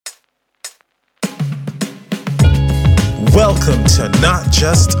Welcome to Not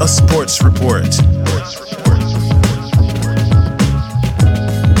Just a Sports Report.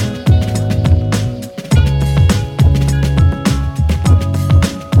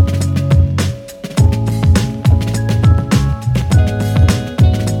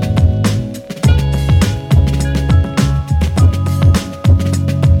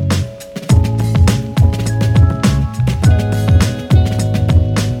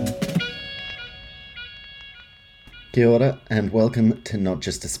 Kia ora and welcome to Not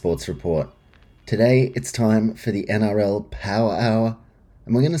Just a Sports Report. Today it's time for the NRL Power Hour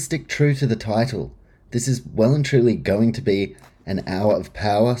and we're going to stick true to the title. This is well and truly going to be an hour of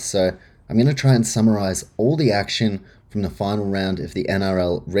power, so I'm going to try and summarise all the action from the final round of the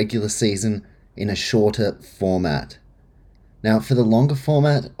NRL regular season in a shorter format. Now for the longer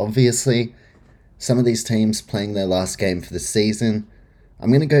format, obviously, some of these teams playing their last game for the season, I'm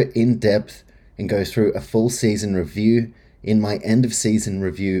going to go in depth and go through a full season review in my end of season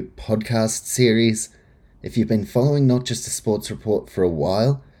review podcast series. If you've been following Not Just a Sports Report for a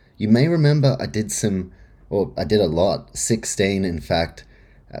while, you may remember I did a lot, 16 in fact,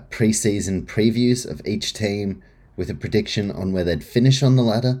 pre-season previews of each team with a prediction on where they'd finish on the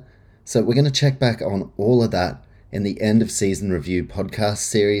ladder. So we're going to check back on all of that in the end of season review podcast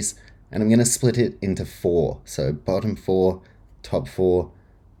series, and I'm going to split it into 4. So bottom 4, top 4,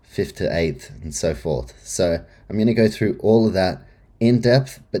 5th to 8th, and so forth. So I'm going to go through all of that in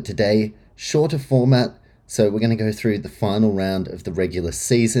depth, but today, shorter format. So we're going to go through the final round of the regular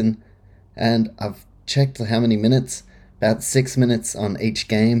season, and I've checked how many minutes, about 6 minutes on each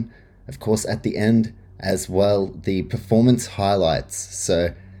game. Of course, at the end as well, the performance highlights.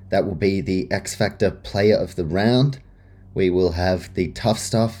 So that will be the X Factor Player of the Round. We will have the Tough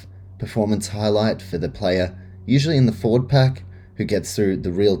Stuff performance highlight for the player, usually in the forward pack, who gets through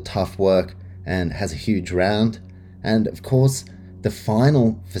the real tough work and has a huge round. And of course, the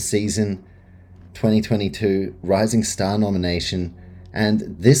final for season 2022 Rising Star nomination. And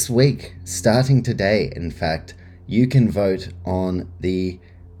this week, starting today, in fact, you can vote on the,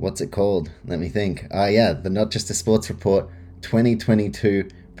 what's it called? Let me think. The Not Just a Sports Report 2022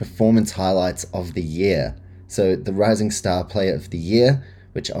 Performance Highlights of the Year. So the Rising Star Player of the Year,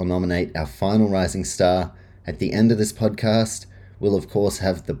 which I'll nominate our final Rising Star at the end of this podcast. We'll of course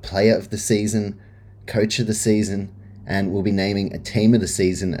have the Player of the Season, Coach of the Season, and we'll be naming a Team of the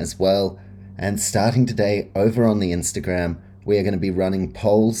Season as well. And starting today over on the Instagram, we are going to be running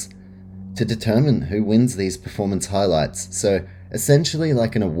polls to determine who wins these performance highlights. So essentially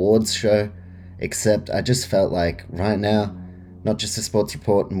like an awards show, except I just felt like right now, Not Just a Sports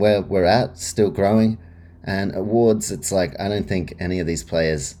Report and where we're at, still growing, and awards, it's like I don't think any of these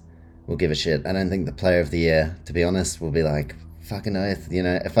players will give a shit. I don't think the Player of the Year, to be honest, will be like, fucking oath,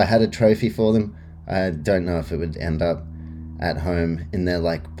 if I had a trophy for them, I don't know if it would end up at home in their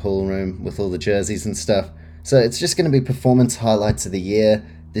like pool room with all the jerseys and stuff. So it's just going to be performance highlights of the year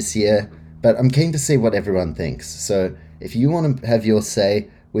this year, but I'm keen to see what everyone thinks. So if you want to have your say,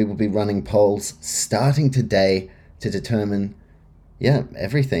 we will be running polls starting today to determine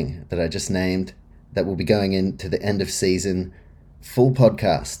everything that I just named that will be going into the end of season full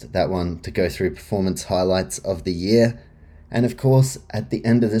podcast, that one to go through performance highlights of the year. And of course, at the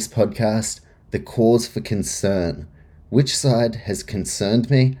end of this podcast, the cause for concern. Which side has concerned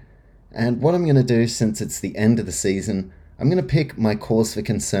me? And what I'm going to do, since it's the end of the season, I'm going to pick my cause for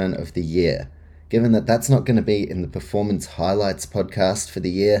concern of the year, given that that's not going to be in the performance highlights podcast for the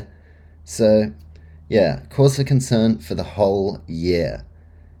year. So, cause for concern for the whole year.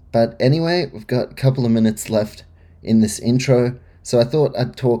 But anyway, we've got a couple of minutes left in this intro, so I thought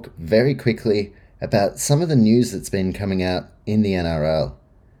I'd talk very quickly about some of the news that's been coming out in the NRL.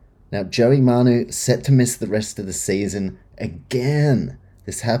 Now, Joey Manu set to miss the rest of the season again.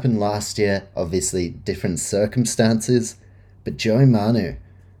 This happened last year, obviously different circumstances, but Joey Manu,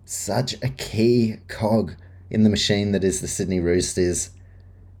 such a key cog in the machine that is the Sydney Roosters.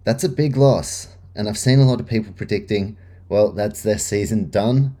 That's a big loss, and I've seen a lot of people predicting, well, that's their season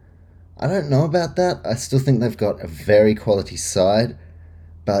done. I don't know about that. I still think they've got a very quality side.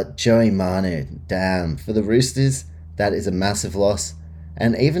 But Joey Manu, damn, for the Roosters, that is a massive loss.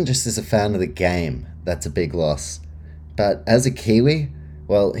 And even just as a fan of the game, that's a big loss. But as a Kiwi,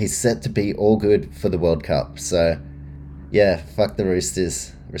 well, he's set to be all good for the World Cup. So, fuck the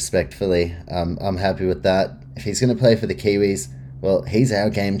Roosters, respectfully. I'm happy with that. If he's going to play for the Kiwis, well, he's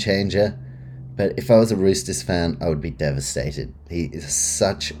our game changer. But if I was a Roosters fan, I would be devastated. He is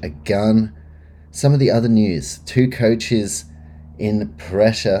such a gun. Some of the other news, 2 coaches in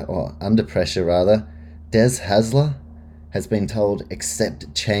pressure, or under pressure rather. Des Hasler has been told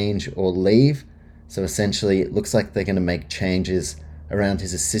accept change or leave. So essentially, it looks like they're going to make changes around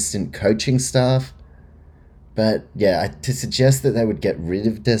his assistant coaching staff. But yeah, to suggest that they would get rid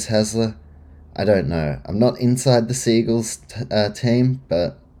of Des Hasler, I don't know. I'm not inside the Seagulls team,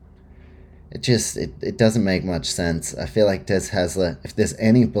 but it doesn't make much sense. I feel like Des Hasler, if there's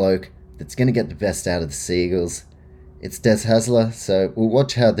any bloke that's going to get the best out of the Seagulls, it's Des Hasler. So we'll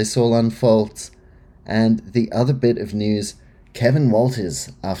watch how this all unfolds. And the other bit of news, Kevin Walters,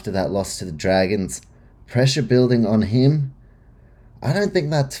 after that loss to the Dragons, pressure building on him. I don't think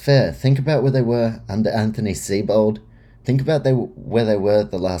that's fair. Think about where they were under Anthony Seibold. Think about where they were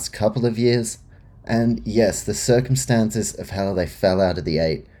the last couple of years. And yes, the circumstances of how they fell out of the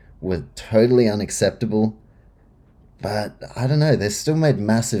 8 were totally unacceptable. But I don't know, they've still made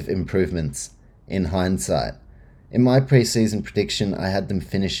massive improvements in hindsight. In my preseason prediction, I had them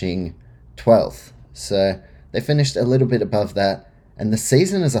finishing 12th. So they finished a little bit above that. And the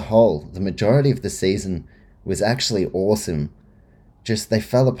season as a whole, the majority of the season, was actually awesome. Just they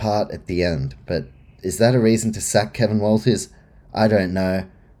fell apart at the end. But is that a reason to sack Kevin Walters? I don't know.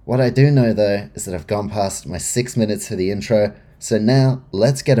 What I do know, though, is that I've gone past my 6 minutes for the intro. So now,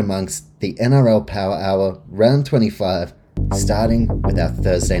 let's get amongst the NRL Power Hour, round 25, starting with our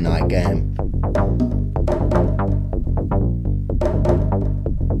Thursday night game.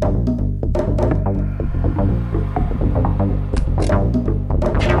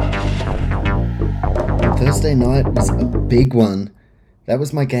 Thursday night was a big one. That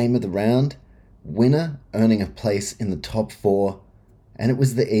was my game of the round. Winner earning a place in the top 4. And it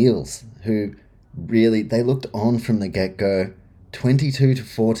was the Eels, who really, they looked on from the get-go.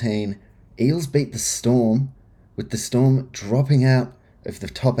 22-14. Eels beat the Storm, with the Storm dropping out of the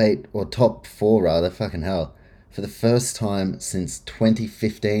top 8, or top 4 rather, fucking hell, for the first time since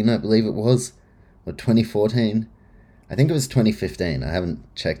 2015, I believe it was, or 2014. I think it was 2015. I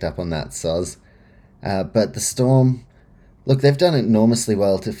haven't checked up on that, soz. But the Storm, look, they've done enormously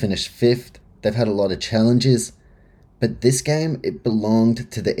well to finish 5th. They've had a lot of challenges. But this game, it belonged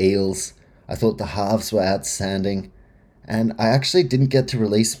to the Eels. I thought the halves were outstanding. And I actually didn't get to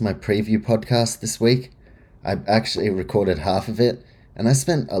release my preview podcast this week. I actually recorded half of it. And I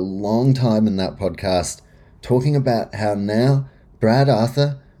spent a long time in that podcast talking about how now Brad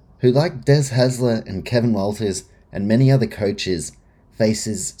Arthur, who like Des Hasler and Kevin Walters and many other coaches,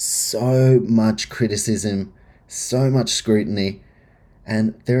 faces so much criticism, so much scrutiny.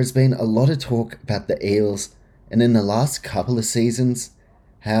 And there has been a lot of talk about the Eels, and in the last couple of seasons,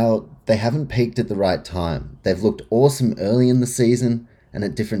 how they haven't peaked at the right time. They've looked awesome early in the season and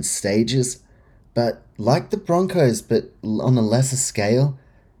at different stages, but like the Broncos, but on a lesser scale,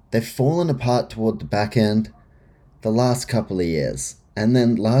 they've fallen apart toward the back end the last couple of years. And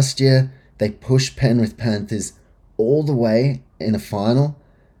then last year, they pushed Penrith Panthers all the way in a final,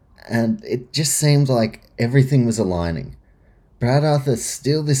 and it just seemed like everything was aligning. Brad Arthur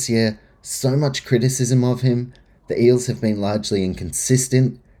still this year, so much criticism of him. The Eels have been largely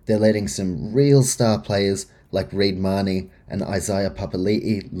inconsistent. They're letting some real star players like Reid Marnie and Isaiah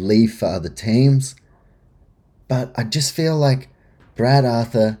Papali'i leave for other teams. But I just feel like Brad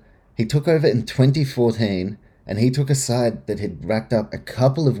Arthur, he took over in 2014 and he took a side that had racked up a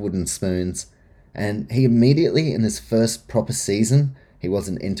couple of wooden spoons, and he immediately, in his first proper season, he was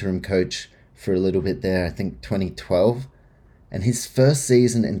an interim coach for a little bit there, I think 2012, and his first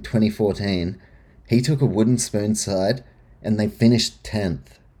season in 2014, he took a wooden spoon side and they finished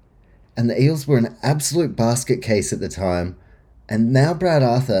 10th. And the Eels were an absolute basket case at the time. And now Brad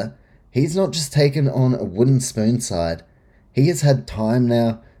Arthur, he's not just taken on a wooden spoon side. He has had time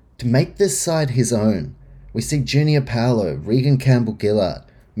now to make this side his own. We see Junior Paulo, Regan Campbell-Gillard,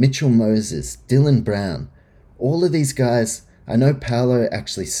 Mitchell Moses, Dylan Brown. All of these guys, I know Paulo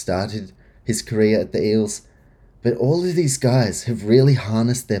actually started his career at the Eels, but all of these guys have really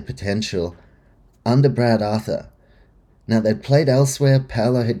harnessed their potential under Brad Arthur. Now, they'd played elsewhere.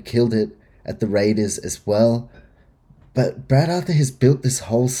 Paulo had killed it at the Raiders as well. But Brad Arthur has built this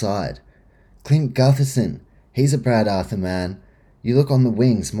whole side. Clint Gutherson, he's a Brad Arthur man. You look on the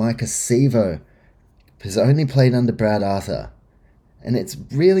wings, Micah Sevo has only played under Brad Arthur. And it's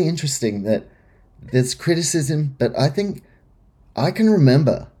really interesting that there's criticism, but I think I can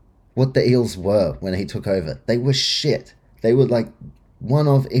remember what the Eels were when he took over. They were shit. They were like one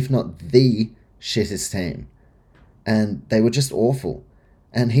of, if not the shittest team. And they were just awful.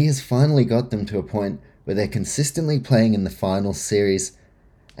 And he has finally got them to a point where they're consistently playing in the final series.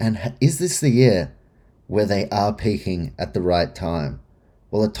 And is this the year where they are peaking at the right time?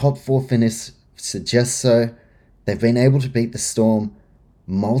 Well, a top 4 finish suggests so. They've been able to beat the Storm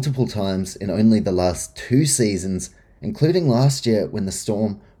multiple times in only the last 2 seasons, including last year when the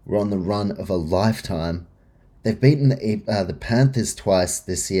Storm were on the run of a lifetime. They've beaten the Panthers twice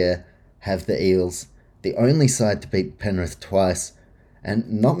this year, have the Eels, the only side to beat Penrith twice,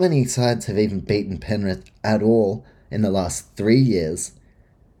 and not many sides have even beaten Penrith at all in the last 3 years.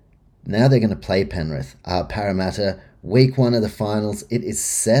 Now they're going to play Penrith. Parramatta, week 1 of the finals, it is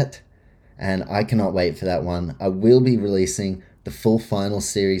set, and I cannot wait for that one. I will be releasing the full final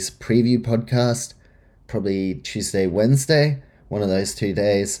series preview podcast, probably Tuesday, Wednesday, one of those 2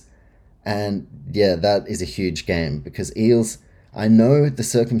 days. And yeah, that is a huge game because Eels, I know the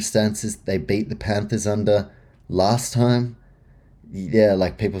circumstances they beat the Panthers under last time. Yeah,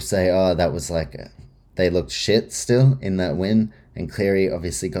 like people say, oh, that was they looked shit still in that win, and Cleary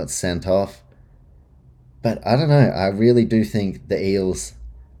obviously got sent off. But I don't know, I really do think the Eels,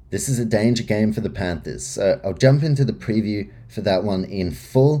 this is a danger game for the Panthers. So I'll jump into the preview for that one in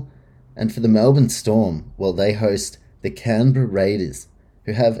full. And for the Melbourne Storm, well, they host the Canberra Raiders,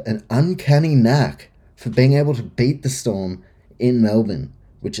 who have an uncanny knack for being able to beat the Storm in Melbourne,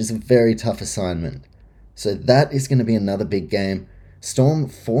 which is a very tough assignment. So that is going to be another big game. Storm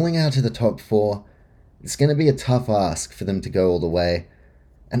falling out of the top 4, it's going to be a tough ask for them to go all the way.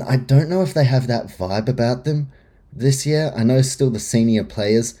 And I don't know if they have that vibe about them this year. I know still the senior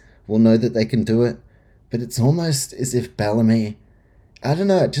players will know that they can do it, but it's almost as if Bellamy, I don't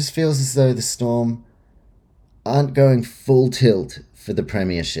know, it just feels as though the Storm aren't going full tilt for the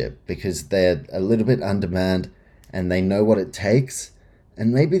premiership because they're a little bit undermanned and they know what it takes.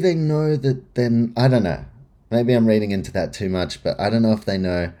 And maybe they know that then, I don't know, maybe I'm reading into that too much, but I don't know if they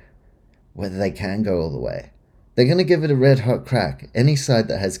know whether they can go all the way. They're going to give it a red hot crack. Any side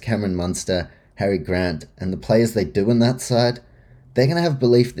that has Cameron Munster, Harry Grant, and the players they do on that side, they're going to have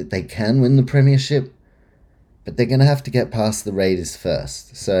belief that they can win the premiership, but they're going to have to get past the Raiders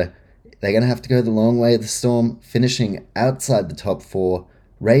first. So they're going to have to go the long way of the Storm, finishing outside the top 4.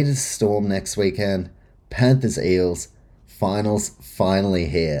 Raiders Storm next weekend, Panthers Eels, finals finally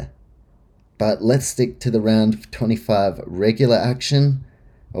here. But let's stick to the round of 25 regular action,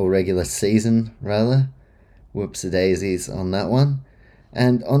 or regular season rather. Whoops-a-daisies on that one.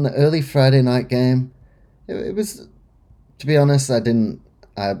 And on the early Friday night game, it was, to be honest, I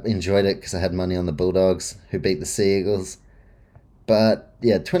enjoyed it because I had money on the Bulldogs, who beat the Sea Eagles. But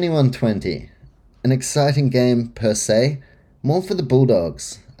yeah, 21-20. An exciting game per se, more for the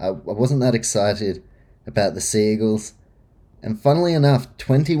Bulldogs. I wasn't that excited about the Sea Eagles. And funnily enough,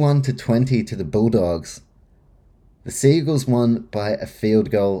 21-20 to the Bulldogs. The Sea Eagles won by a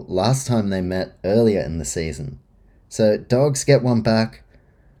field goal last time they met earlier in the season. So Dogs get one back.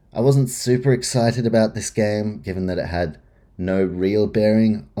 I wasn't super excited about this game, given that it had no real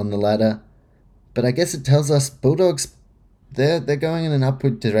bearing on the ladder. But I guess it tells us Bulldogs, they're going in an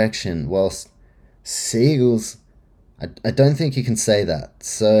upward direction, whilst Sea Eagles, I don't think you can say that.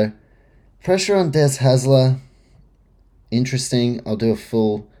 So pressure on Des Hasler, interesting. I'll do a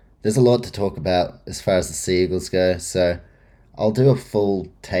full... There's a lot to talk about as far as the Sea Eagles go, so I'll do a full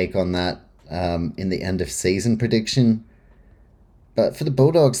take on that in the end of season prediction. But for the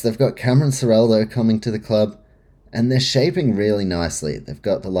Bulldogs, they've got Cameron Ciraldo coming to the club, and they're shaping really nicely. They've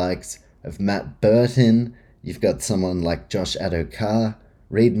got the likes of Matt Burton, you've got someone like Josh Adokar,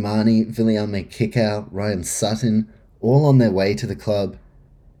 Reid Marnie, Viliame Kikau, Ryan Sutton, all on their way to the club.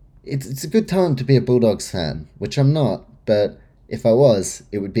 It's a good time to be a Bulldogs fan, which I'm not, but if I was,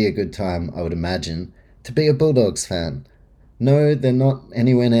 it would be a good time, I would imagine, to be a Bulldogs fan. No, they're not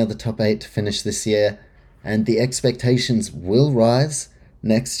anywhere near the top 8 to finish this year, and the expectations will rise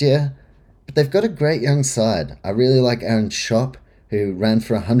next year, but they've got a great young side. I really like Aaron Schopp, who ran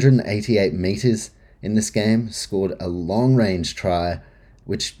for 188 metres in this game, scored a long-range try,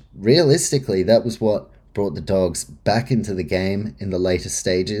 which realistically, that was what brought the Dogs back into the game in the later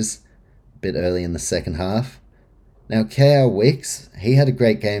stages, a bit early in the second half. Now, K.R. Wicks, he had a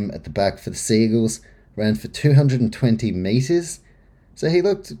great game at the back for the Sea Eagles, ran for 220 metres, so he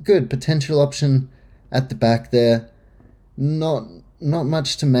looked good, potential option at the back there. Not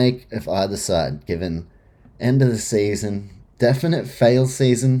much to make of either side, given end of the season, definite fail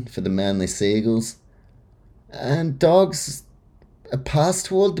season for the Manly Sea Eagles, and Dogs, a pass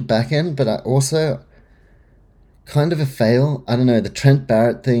toward the back end, but also kind of a fail. I don't know, the Trent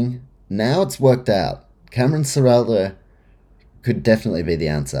Barrett thing, now it's worked out. Cameron Ciraldo could definitely be the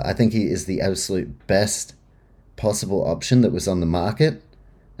answer. I think he is the absolute best possible option that was on the market,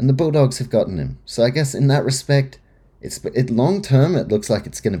 and the Bulldogs have gotten him. So I guess in that respect, long term, it looks like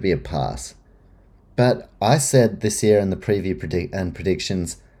it's going to be a pass. But I said this year in the preview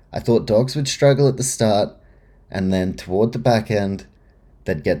predictions, I thought Dogs would struggle at the start, and then toward the back end,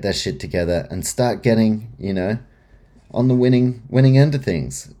 they'd get their shit together and start getting, on the winning end of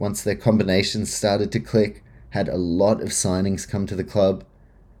things. Once their combinations started to click, had a lot of signings come to the club.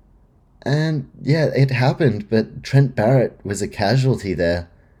 And yeah, it happened, but Trent Barrett was a casualty there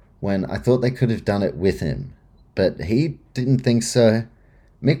when I thought they could have done it with him. But he didn't think so.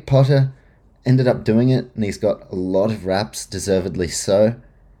 Mick Potter ended up doing it, and he's got a lot of raps, deservedly so.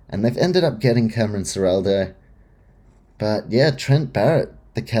 And they've ended up getting Cameron Ciraldo. But yeah, Trent Barrett,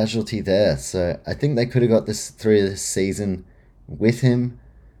 the casualty there. So I think they could have got this through this season with him.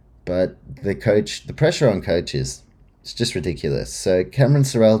 But the pressure on coaches, it's just ridiculous. So Cameron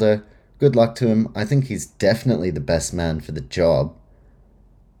Ciraldo, good luck to him. I think he's definitely the best man for the job.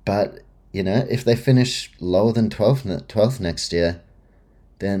 But, if they finish lower than 12th next year,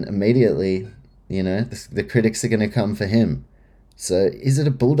 then immediately, the critics are going to come for him. So is it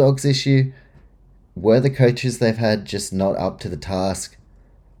a Bulldogs issue? Were the coaches they've had just not up to the task?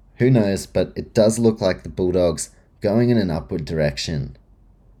 Who knows, but it does look like the Bulldogs going in an upward direction.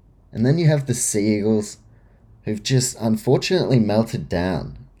 And then you have the Sea Eagles, who've just unfortunately melted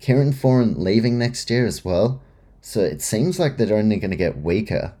down. Kieran Foran leaving next year as well, so it seems like they're only going to get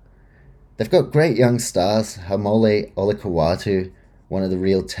weaker. They've got great young stars, Haumole Olakau'atu, one of the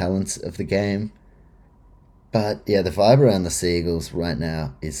real talents of the game. But yeah, the vibe around the Sea Eagles right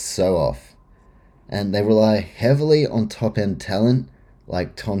now is so off. And they rely heavily on top-end talent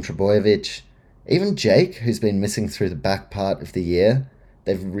like Tom Trbojevic. Even Jake, who's been missing through the back part of the year,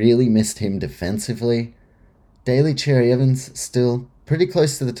 they've really missed him defensively. Daly Cherry Evans still pretty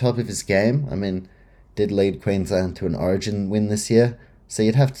close to the top of his game. I mean, did lead Queensland to an Origin win this year, so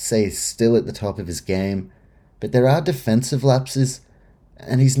you'd have to say he's still at the top of his game. But there are defensive lapses,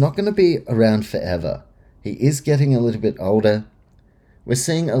 and he's not going to be around forever. He is getting a little bit older. We're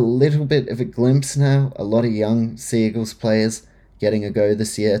seeing a little bit of a glimpse now. A lot of young Sea Eagles players getting a go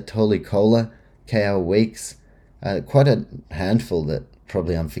this year. Toli Kola, KL Weeks, quite a handful that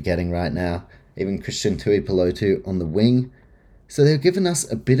probably I'm forgetting right now. Even Christian Tuipulotu on the wing. So they've given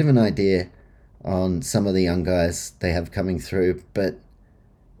us a bit of an idea on some of the young guys they have coming through, but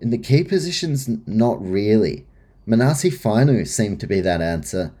in the key positions, not really. Manasi Fainu seemed to be that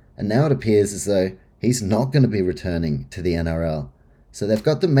answer, and now it appears as though he's not going to be returning to the NRL. So they've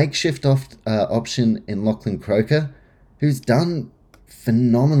got the makeshift option in Lachlan Croker, who's done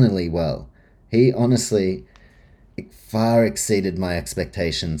phenomenally well. He honestly far exceeded my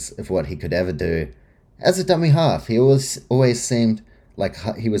expectations of what he could ever do. As a dummy half, he always seemed like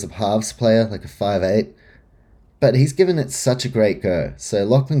he was a halves player, like a 5'8", but he's given it such a great go. So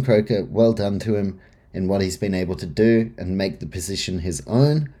Lachlan Croker, well done to him in what he's been able to do and make the position his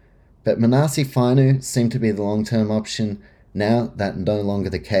own. But Manasi Fainu seemed to be the long-term option. Now that no longer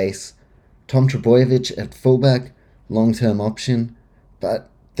the case. Tom Trbojevic at fullback, long-term option. But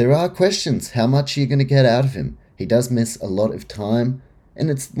there are questions. How much are you going to get out of him? He does miss a lot of time, and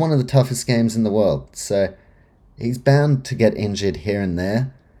it's one of the toughest games in the world. So he's bound to get injured here and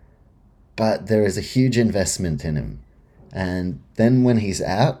there. But there is a huge investment in him. And then when he's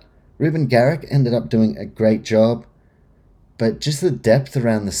out, Ruben Garrick ended up doing a great job. But just the depth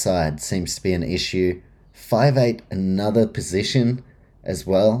around the side seems to be an issue. 5'8", another position as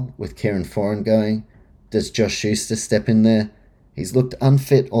well, with Kieran Foran going. Does Josh Schuster step in there? He's looked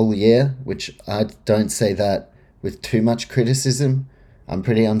unfit all year, which I don't say that with too much criticism. I'm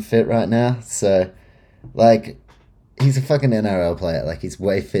pretty unfit right now, so, he's a fucking NRL player. He's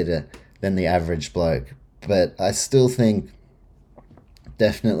way fitter than the average bloke. But I still think,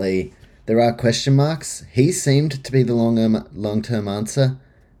 definitely, there are question marks. He seemed to be the long-term answer,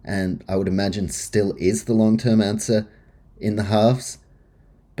 and I would imagine still is the long-term answer in the halves.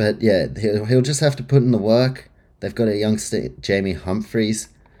 But yeah, he'll just have to put in the work. They've got a youngster, Jamie Humphreys,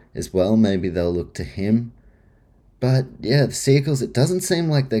 as well. Maybe they'll look to him. But yeah, the Sea Eagles, it doesn't seem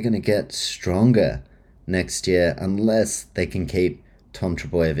like they're going to get stronger next year unless they can keep Tom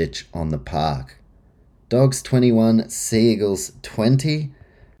Trbojevic on the park. Dogs 21, Sea Eagles 20.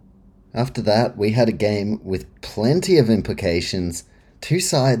 After that, we had a game with plenty of implications. Two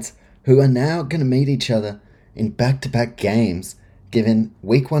sides who are now going to meet each other in back-to-back games. Given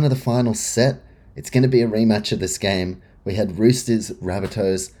week one of the final set, it's going to be a rematch of this game. We had Roosters,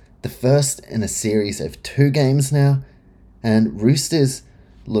 Rabbitohs, the first in a series of 2 games now, and Roosters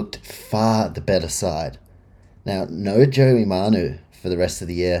looked far the better side. Now, no Joey Manu for the rest of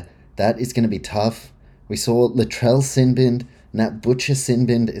the year. That is going to be tough. We saw Latrell Sinbind, Nat Butcher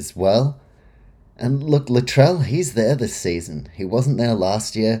Sinbind as well. And look, Latrell, he's there this season. He wasn't there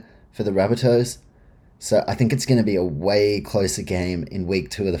last year for the Rabbitohs. So I think it's going to be a way closer game in week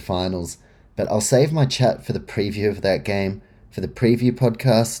 2 of the finals. But I'll save my chat for the preview of that game, for the preview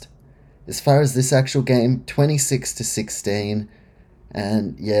podcast. As far as this actual game, 26-16.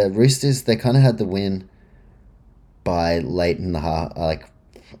 And yeah, Roosters, they kind of had the win by late in the half. Like,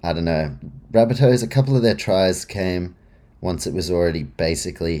 I don't know. Rabbitohs, a couple of their tries came once it was already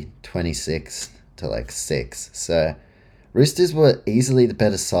basically 26 to like 6. So Roosters were easily the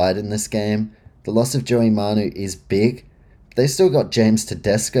better side in this game. The loss of Joey Manu is big. They still got James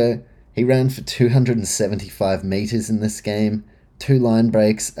Tedesco. He ran for 275 metres in this game, 2 line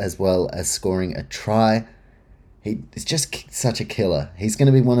breaks, as well as scoring a try. He is just such a killer. He's going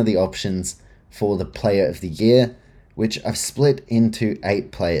to be one of the options for the Player of the Year, which I've split into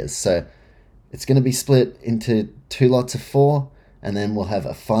 8 players. So it's going to be split into 2 lots of 4, and then we'll have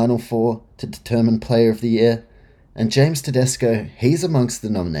a final 4 to determine Player of the Year. And James Tedesco, he's amongst the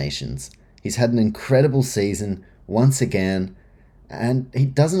nominations. He's had an incredible season once again, and he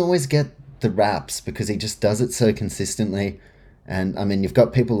doesn't always get the raps because he just does it so consistently. And I mean, you've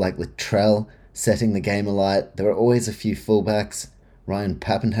got people like Latrell setting the game alight. There are always a few fullbacks. Ryan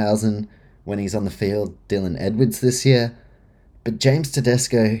Pappenhausen when he's on the field, Dylan Edwards this year. But James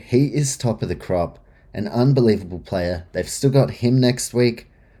Tedesco, he is top of the crop, an unbelievable player. They've still got him next week.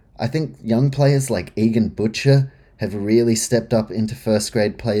 I think young players like Egan Butcher have really stepped up into first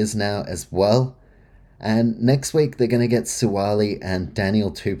grade players now as well. And next week they're going to get Suwali and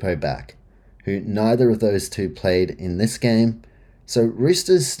Daniel Tupou back, who neither of those two played in this game. So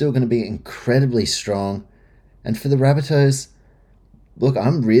Roosters still going to be incredibly strong. And for the Rabbitohs, look,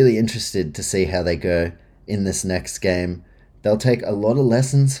 I'm really interested to see how they go in this next game. They'll take a lot of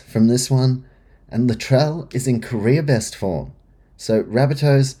lessons from this one. And Latrell is in career best form. So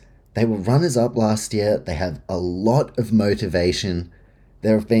Rabbitohs, they were runners-up last year. They have a lot of motivation.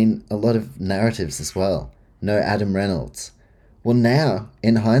 There have been a lot of narratives as well. No Adam Reynolds. Well, now,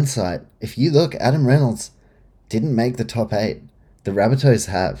 in hindsight, if you look, Adam Reynolds didn't make the top 8. The Rabbitohs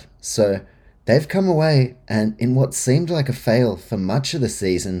have. So they've come away, and in what seemed like a fail for much of the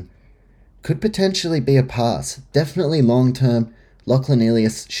season, could potentially be a pass. Definitely long-term, Lachlan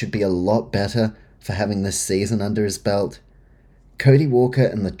Ilias should be a lot better for having this season under his belt. Cody Walker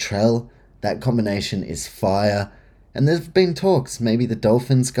and Latrell, that combination is fire. And there's been talks, maybe the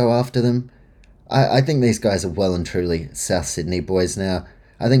Dolphins go after them. I think these guys are well and truly South Sydney boys now.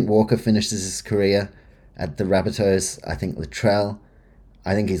 I think Walker finishes his career at the Rabbitohs. I think Latrell,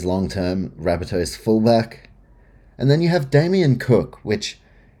 I think he's long-term Rabbitohs fullback. And then you have Damien Cook, which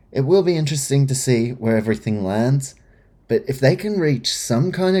it will be interesting to see where everything lands. But if they can reach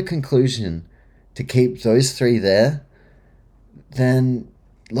some kind of conclusion to keep those 3 there, then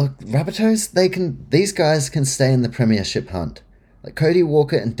look, Rabbitohs, these guys can stay in the premiership hunt. Like Cody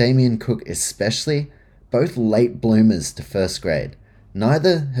Walker and Damien Cook especially, both late bloomers to first grade.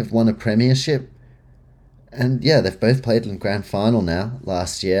 Neither have won a premiership. And yeah, they've both played in grand final now,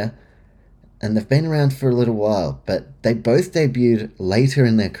 last year. And they've been around for a little while, but they both debuted later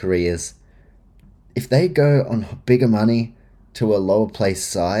in their careers. If they go on bigger money to a lower place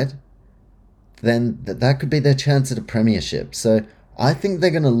side, then that could be their chance at a premiership. So I think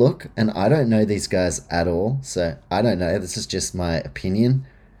they're going to look, and I don't know these guys at all, so I don't know, this is just my opinion.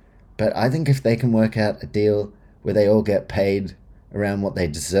 But I think if they can work out a deal where they all get paid around what they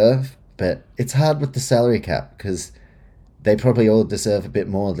deserve, but it's hard with the salary cap because they probably all deserve a bit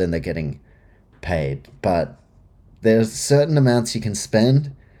more than they're getting paid. But there's certain amounts you can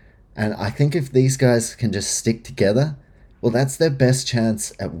spend, and I think if these guys can just stick together, well, that's their best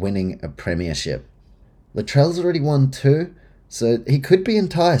chance at winning a premiership. Latrell's already won 2, so he could be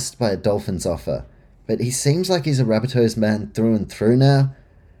enticed by a Dolphins offer, but he seems like he's a Rabbitohs man through and through now.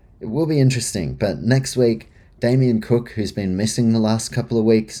 It will be interesting, but next week, Damien Cook, who's been missing the last couple of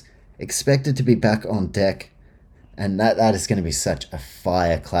weeks, expected to be back on deck, and that is going to be such a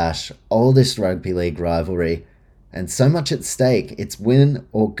fire clash. Oldest rugby league rivalry, and so much at stake. It's win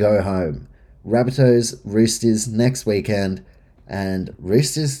or go home. Rabbitohs, Roosters next weekend, and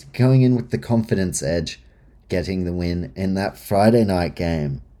Roosters going in with the confidence edge, getting the win in that Friday night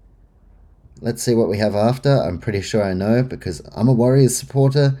game. Let's see what we have after. I'm pretty sure I know because I'm a Warriors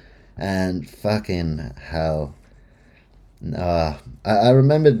supporter, and fucking hell. I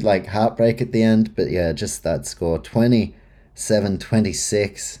remembered like heartbreak at the end, but yeah, just that score.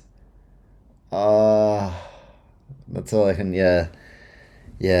 27-26. That's all I can, yeah.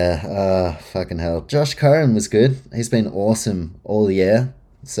 Yeah, fucking hell. Josh Curran was good. He's been awesome all year,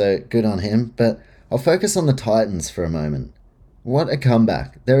 so good on him. But I'll focus on the Titans for a moment. What a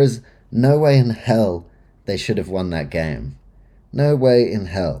comeback. There is no way in hell they should have won that game. No way in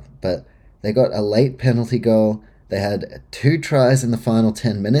hell. But they got a late penalty goal. They had 2 tries in the final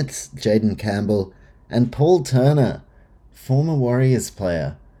 10 minutes. Jaden Campbell and Paul Turner, former Warriors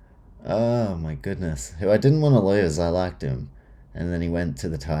player. Oh my goodness. Who I didn't want to lose. I liked him. And then he went to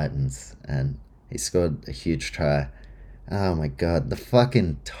the Titans and he scored a huge try. Oh my god. The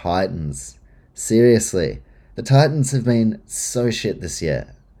fucking Titans. Seriously. The Titans have been so shit this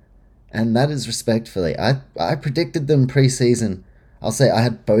year. And that is respectfully. I predicted them preseason. I'll say I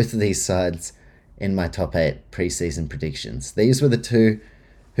had both of these sides in my top 8 preseason predictions. These were the two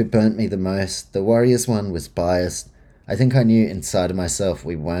who burnt me the most. The Warriors one was biased. I think I knew inside of myself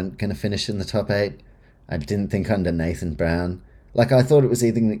we weren't going to finish in the top 8. I didn't think under Nathan Brown. Like, I thought it was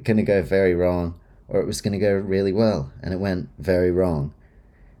either going to go very wrong or it was going to go really well, and it went very wrong.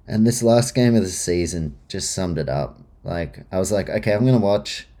 And this last game of the season just summed it up. Like, I was like, okay, I'm going to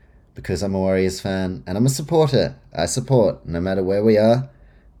watch because I'm a Warriors fan and I'm a supporter. I support no matter where we are.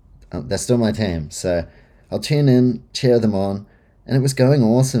 They're still my team. So I'll tune in, cheer them on. And it was going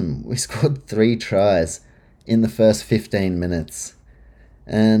awesome. We scored 3 tries in the first 15 minutes.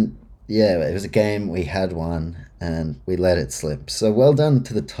 And yeah, it was a game we had won and we let it slip. So well done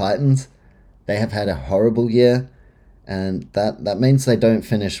to the Titans. They have had a horrible year, and that means they don't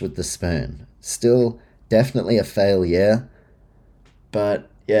finish with the spoon. Still, definitely a fail year. But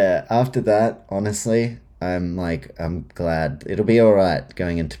yeah, after that, honestly, I'm glad. It'll be alright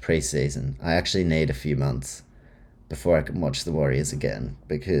going into preseason. I actually need a few months before I can watch the Warriors again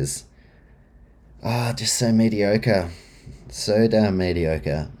because, just so mediocre. So damn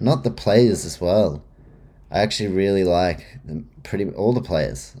mediocre. Not the players as well. I actually really like pretty all the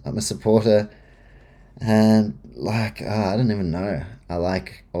players. I'm a supporter, and I don't even know. I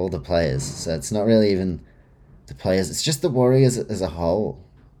like all the players, so it's not really even the players. It's just the Warriors as a whole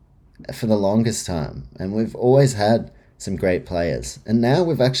for the longest time, and we've always had some great players, and now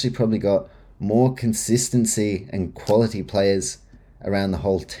we've actually probably got more consistency and quality players around the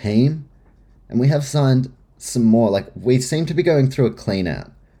whole team, and we have signed some more. Like, we seem to be going through a clean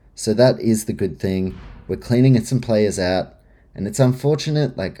out, so that is the good thing. We're cleaning some players out, and it's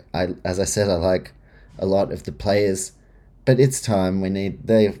unfortunate. Like, as I said, I like a lot of the players, but it's time. We need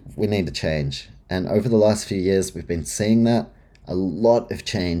to change. And over the last few years, we've been seeing that a lot of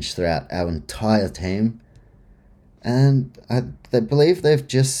change throughout our entire team. And I believe they've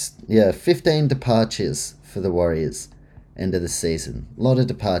just 15 departures for the Warriors end of the season. A lot of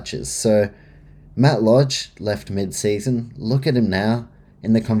departures. So Matt Lodge left mid-season. Look at him now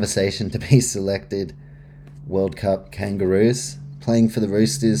in the conversation to be selected World Cup Kangaroos, playing for the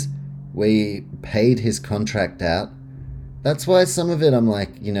Roosters. We paid his contract out. That's why some of it I'm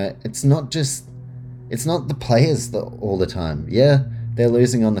like, it's not the players all the time. Yeah, they're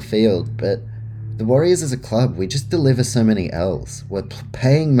losing on the field, but the Warriors as a club, we just deliver so many L's. We're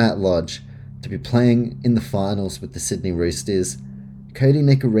paying Matt Lodge to be playing in the finals with the Sydney Roosters. Cody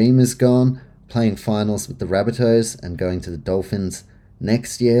Nicorima's gone, playing finals with the Rabbitohs and going to the Dolphins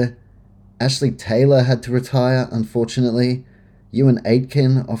next year. Ashley Taylor had to retire, unfortunately. Ewan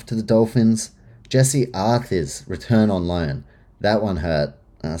Aitken off to the Dolphins. Jesse Arthur's return on loan. That one hurt.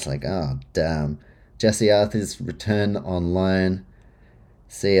 I was like, oh, damn. Jesse Arthur's return on loan.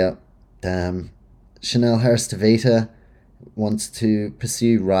 See ya. Damn. Chanel Harris-Tavita wants to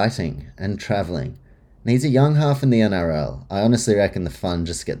pursue writing and travelling. And he's a young half in the NRL. I honestly reckon the fun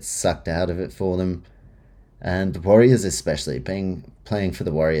just gets sucked out of it for them. And the Warriors especially, playing for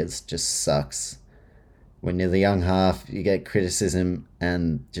the Warriors just sucks. When you're the young half, you get criticism,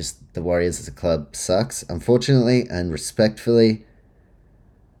 and just the Warriors as a club sucks, unfortunately and respectfully.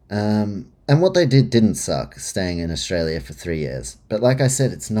 And what they didn't suck, staying in Australia for 3 years. But like I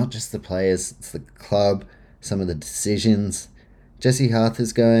said, it's not just the players, it's the club, some of the decisions. Jesse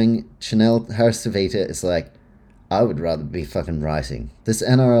Arthur's going. Chanel Harris-Tavita is like, I would rather be fucking writing. This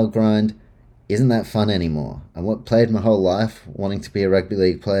NRL grind isn't that fun anymore. And what played my whole life, wanting to be a rugby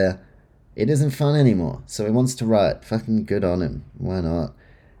league player, it isn't fun anymore. So he wants to write. Fucking good on him. Why not?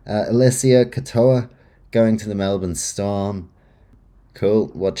 Alessia Katoa going to the Melbourne Storm.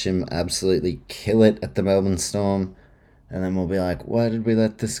 Cool. Watch him absolutely kill it at the Melbourne Storm. And then we'll be like, why did we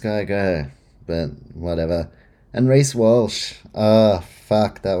let this guy go? But whatever. And Reece Walsh. Oh,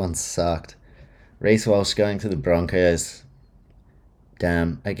 fuck. That one sucked. Reece Walsh going to the Broncos.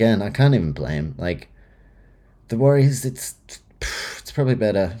 Damn. Again, I can't even blame. Like, the Warriors, it's probably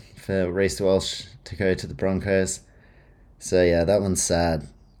better for Reece Walsh to go to the Broncos. So yeah, that one's sad.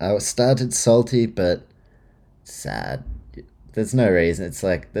 I started salty, but sad. There's no reason. It's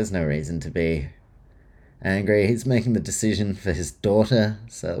like, there's no reason to be angry. He's making the decision for his daughter.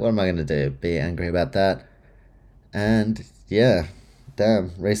 So what am I going to do? Be angry about that? And yeah,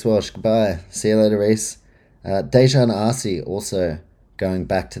 damn. Reece Walsh, goodbye. See you later, Reece. Dejan Arce also going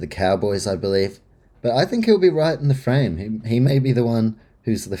back to the Cowboys, I believe. But I think he'll be right in the frame. He may be the one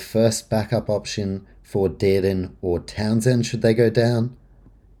who's the first backup option for Dearden or Townsend should they go down.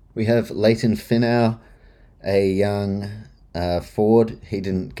 We have Leighton Finau, a young forward. He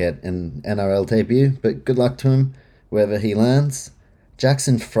didn't get an NRL debut, but good luck to him wherever he lands.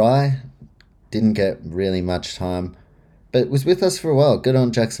 Jackson Fry didn't get really much time, but was with us for a while. Good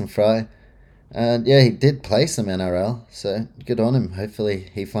on Jackson Fry. And yeah, he did play some NRL, so good on him.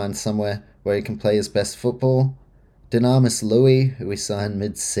 Hopefully he finds somewhere where he can play his best football. Dynamis Louis, who we signed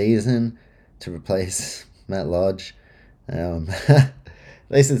mid-season to replace Matt Lodge. At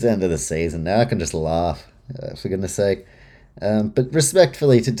least it's the end of the season. Now I can just laugh, for goodness sake. But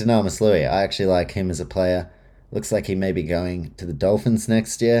respectfully to Dynamis Louis, I actually like him as a player. Looks like he may be going to the Dolphins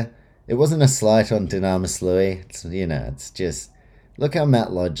next year. It wasn't a slight on Dynamis Louis. It's just... Look how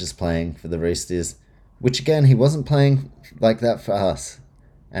Matt Lodge is playing for the Roosters, which again, he wasn't playing like that for us.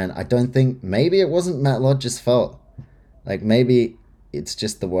 And I don't think... Maybe it wasn't Matt Lodge's fault. Like, maybe it's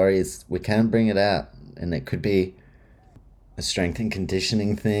just the Warriors. We can bring it out, and it could be a strength and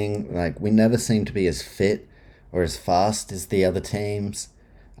conditioning thing. Like, we never seem to be as fit or as fast as the other teams.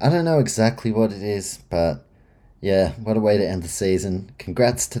 I don't know exactly what it is, but yeah, what a way to end the season.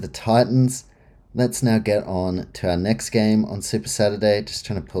 Congrats to the Titans. Let's now get on to our next game on Super Saturday. Just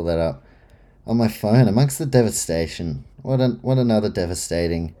trying to pull that up on my phone. Amongst the devastation. What another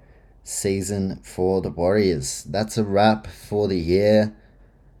devastating season for the Warriors. That's a wrap for the year.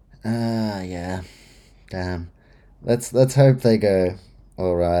 Yeah. Damn. Let's hope they go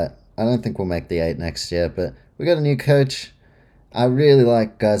alright. I don't think we'll make the 8 next year, but we got a new coach. I really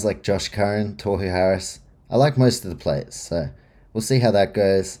like guys like Josh Curran, Tohu Harris. I like most of the players, so we'll see how that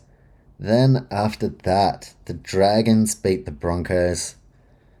goes. Then after that, the Dragons beat the Broncos.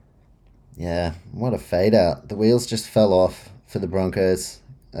 Yeah, what a fade out. The wheels just fell off for the Broncos.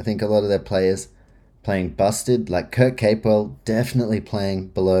 I think a lot of their players playing busted, like Kurt Capewell, definitely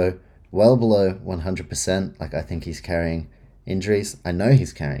playing well below 100%. Like, I think he's carrying injuries. I know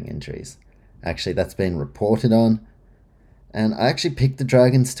he's carrying injuries. Actually, that's been reported on. And I actually picked the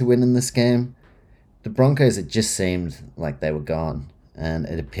Dragons to win in this game. The Broncos, it just seemed like they were gone. And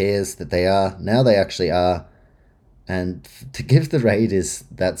it appears that they are. Now they actually are. And to give the Raiders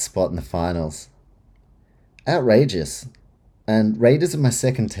that spot in the finals, outrageous. And Raiders are my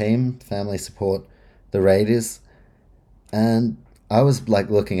second team. Family support the Raiders. And I was like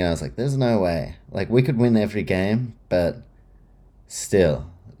looking and I was like, there's no way. Like, we could win every game, but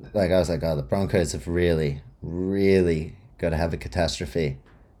still. Like, I was like, oh, the Broncos have really, really got to have a catastrophe.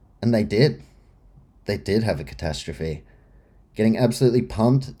 And they did. They did have a catastrophe. Getting absolutely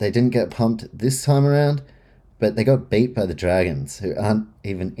pumped. They didn't get pumped this time around, but they got beat by the Dragons, who aren't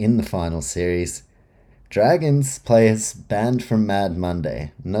even in the final series. Dragons players banned from Mad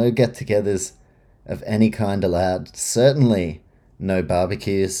Monday. No get-togethers of any kind allowed. Certainly no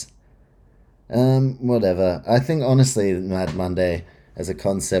barbecues. Whatever. I think, honestly, Mad Monday as a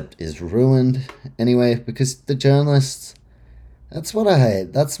concept is ruined anyway, because the journalists... That's what I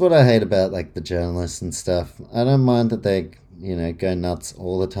hate. That's what I hate about, like, the journalists and stuff. I don't mind that they, go nuts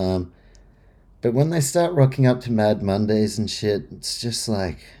all the time. But when they start rocking up to Mad Mondays and shit, it's just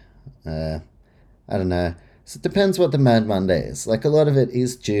like, I don't know. So it depends what the Mad Monday is. Like, a lot of it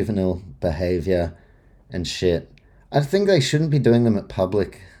is juvenile behavior and shit. I think they shouldn't be doing them at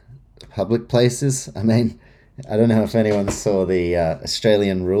public places. I mean, I don't know if anyone saw the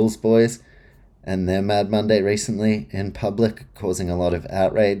Australian Rules Boys and their Mad Monday recently in public, causing a lot of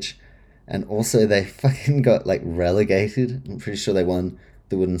outrage. And also they fucking got, like, relegated. I'm pretty sure they won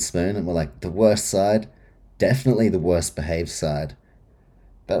the Wooden Spoon and were, like, the worst side. Definitely the worst behaved side.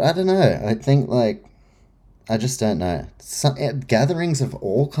 But I don't know. I think, like, I just don't know. Gatherings of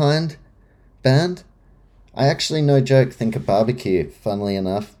all kind banned. I actually, no joke, think a barbecue, funnily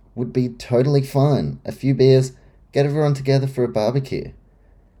enough, would be totally fine. A few beers, get everyone together for a barbecue.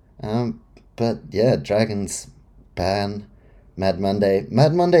 But yeah, Dragons ban Mad Monday.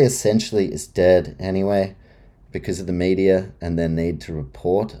 Mad Monday essentially is dead anyway because of the media and their need to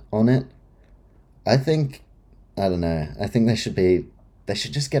report on it. I don't know. I think they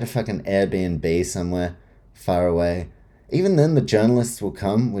should just get a fucking Airbnb somewhere far away. Even then the journalists will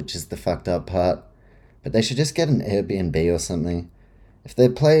come, which is the fucked up part. But they should just get an Airbnb or something. If their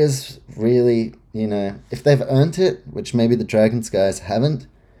players really, if they've earned it, which maybe the Dragons guys haven't,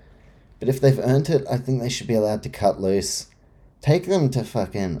 but if they've earned it, I think they should be allowed to cut loose. Take them to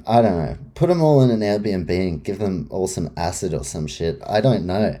fucking, I don't know, put them all in an Airbnb and give them all some acid or some shit. I don't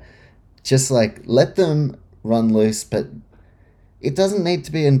know. Just, like, let them run loose, but it doesn't need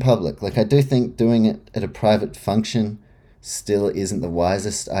to be in public. Like, I do think doing it at a private function still isn't the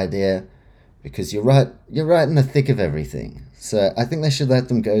wisest idea. because you're right in the thick of everything. So I think they should let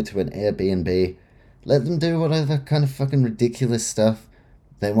them go to an Airbnb, let them do whatever kind of fucking ridiculous stuff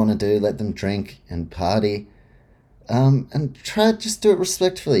they want to do, let them drink and party, and try just do it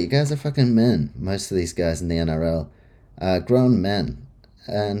respectfully. You guys are fucking men, most of these guys in the NRL, grown men,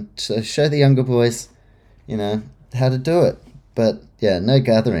 and so show the younger boys, how to do it. But yeah, no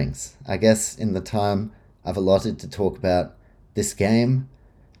gatherings. I guess in the time I've allotted to talk about this game,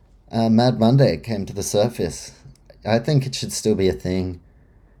 Mad Monday came to the surface. I think it should still be a thing,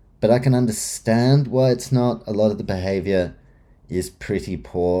 but I can understand why it's not. A lot of the behavior is pretty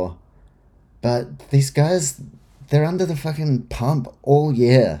poor. But these guys, they're under the fucking pump all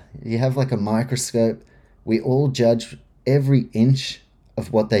year. You have like a microscope. We all judge every inch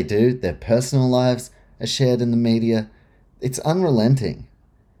of what they do. Their personal lives are shared in the media. It's unrelenting.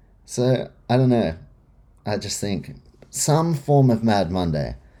 So, I don't know. I just think some form of Mad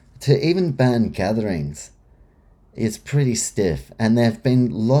Monday. To even ban gatherings is pretty stiff. And there have been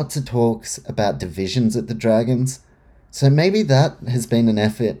lots of talks about divisions at the Dragons. So maybe that has been an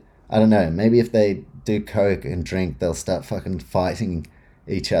effort. I don't know. Maybe if they do coke and drink, they'll start fucking fighting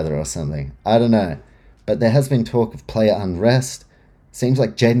each other or something. I don't know. But there has been talk of player unrest. Seems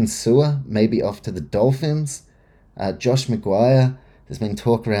like Jaden Sewer may be off to the Dolphins. Josh Maguire, there's been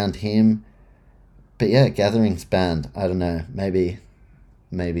talk around him. But yeah, gatherings banned. I don't know. Maybe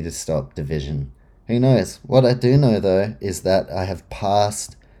to stop division. Who knows? What I do know though is that I have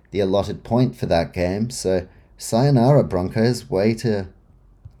passed the allotted point for that game. So sayonara Broncos, way to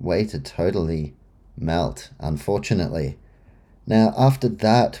totally melt, unfortunately. Now after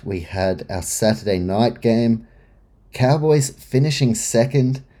that we had our Saturday night game. Cowboys finishing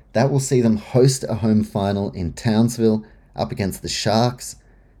second. That will see them host a home final in Townsville up against the Sharks.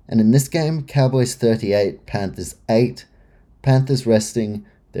 And in this game, Cowboys 38, Panthers 8. Panthers resting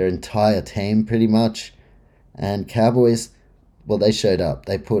their entire team pretty much. And Cowboys, well, they showed up.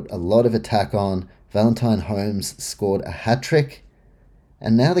 They put a lot of attack on. Valentine Holmes scored a hat-trick.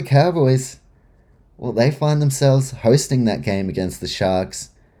 And now the Cowboys, well, they find themselves hosting that game against the Sharks.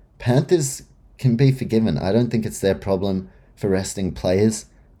 Panthers can be forgiven. I don't think it's their problem for resting players.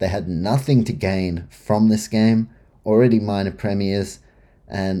 They had nothing to gain from this game, already minor premiers,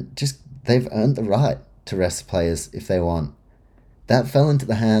 and just they've earned the right to rest players if they want. That fell into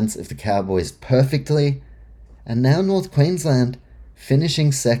the hands of the Cowboys perfectly, and now North Queensland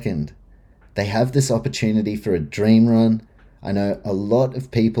finishing second. They have this opportunity for a dream run. I know a lot of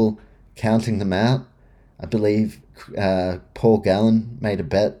people counting them out. I believe Paul Gallen made a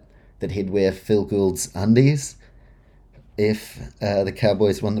bet that he'd wear Phil Gould's undies if the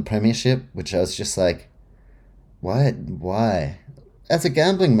Cowboys won the premiership, which I was just like, why? As a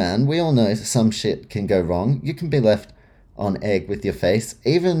gambling man, we all know some shit can go wrong. You can be left on egg with your face.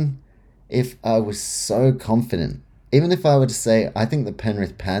 Even if I was so confident, even if I were to say, I think the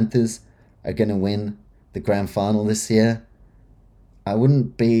Penrith Panthers are going to win the grand final this year, I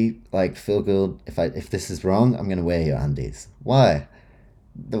wouldn't be like, Phil Gould, if this is wrong, I'm going to wear your undies. Why?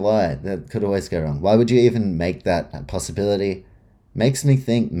 Why? That could always go wrong. Why would you even make that a possibility? Makes me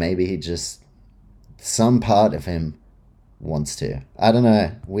think maybe some part of him wants to. I don't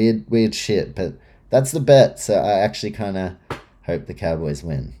know. Weird shit, but that's the bet. So I actually kind of hope the Cowboys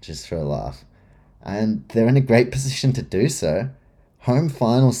win, just for a laugh. And they're in a great position to do so. Home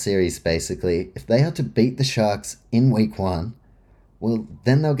final series, basically. If they are to beat the Sharks in week 1, well,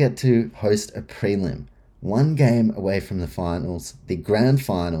 then they'll get to host a prelim. One game away from the finals, the grand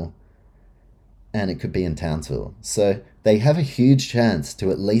final, and it could be in Townsville. So they have a huge chance to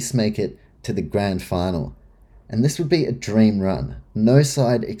at least make it to the grand final. And this would be a dream run. No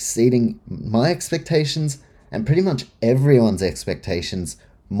side exceeding my expectations and pretty much everyone's expectations,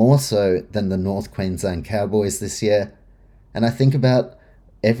 more so than the North Queensland Cowboys this year. And I think about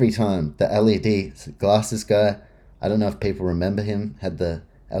every time the LED glasses guy, I don't know if people remember him, had the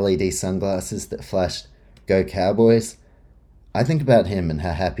LED sunglasses that flashed Go Cowboys. I think about him and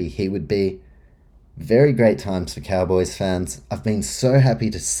how happy he would be. Very great times for Cowboys fans. I've been so happy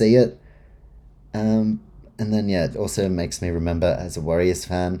to see it. And then, yeah, it also makes me remember as a Warriors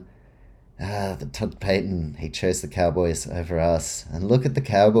fan, the Todd Payton, he chose the Cowboys over us. And look at the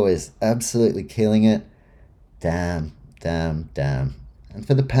Cowboys, absolutely killing it. Damn. And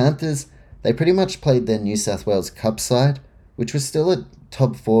for the Panthers, they pretty much played their New South Wales Cup side, which was still a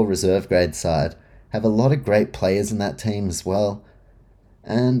top 4 reserve grade side. Have a lot of great players in that team as well.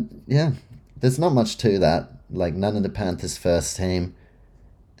 And yeah, there's not much to that. Like, none of the Panthers' first team.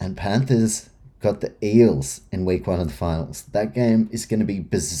 And Panthers got the Eels in week 1 of the finals. That game is going to be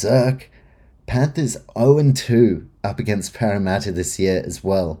berserk. Panthers 0-2 up against Parramatta this year as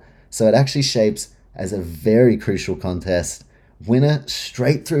well. So it actually shapes as a very crucial contest. Winner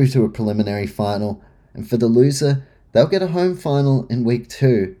straight through to a preliminary final, and for the loser, they'll get a home final in week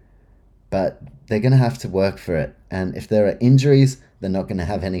 2, but they're going to have to work for it. And if there are injuries, they're not going to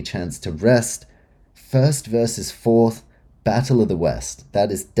have any chance to rest. First versus fourth, Battle of the West.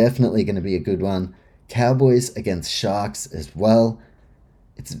 That is definitely going to be a good one. Cowboys against Sharks as well.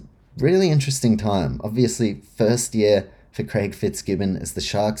 It's a really interesting time. Obviously, first year for Craig Fitzgibbon as the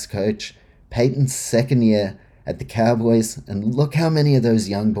Sharks coach. Peyton's second year at the Cowboys. And look how many of those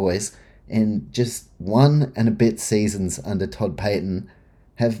young boys in just 1 and a bit seasons under Todd Payton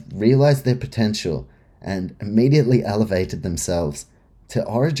have realized their potential and immediately elevated themselves to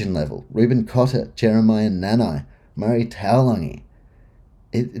Origin level. Ruben Cotter, Jeremiah Nanai, Murray Taulagi.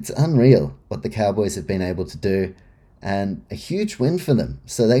 It's unreal what the Cowboys have been able to do, and a huge win for them.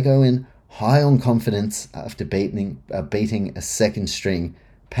 So they go in high on confidence after beating a second string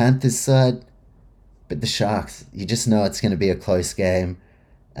Panthers side. But the Sharks, you just know it's going to be a close game.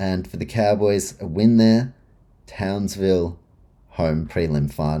 And for the Cowboys, a win there, Townsville home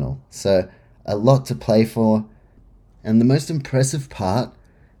prelim final. So a lot to play for. And the most impressive part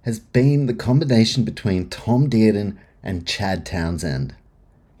has been the combination between Tom Dearden and Chad Townsend.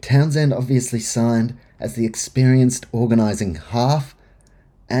 Townsend obviously signed as the experienced organising half,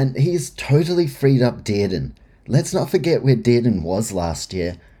 and he's totally freed up Dearden. Let's not forget where Dearden was last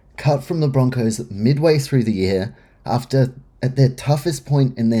year, cut from the Broncos midway through the year after, at their toughest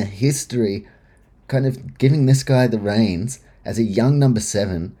point in their history, kind of giving this guy the reins as a young number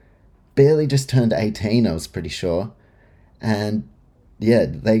 7, barely just turned 18, I was pretty sure. And yeah,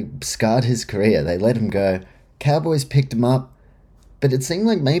 they scarred his career. They let him go. Cowboys picked him up, but it seemed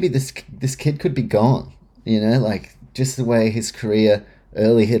like maybe this kid could be gone, like just the way his career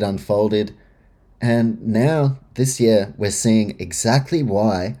early had unfolded. And now, this year, we're seeing exactly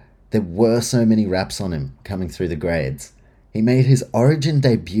why there were so many raps on him coming through the grades. He made his Origin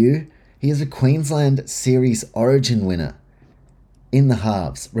debut. He is a Queensland Series Origin winner in the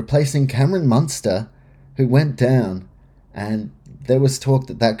halves, replacing Cameron Munster, who went down, and there was talk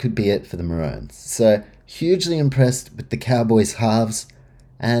that could be it for the Maroons. So, hugely impressed with the Cowboys halves,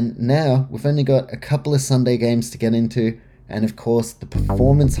 and now we've only got a couple of Sunday games to get into, and of course the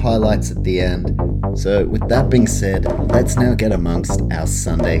performance highlights at the end. So with that being said, let's now get amongst our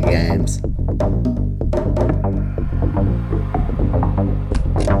Sunday games.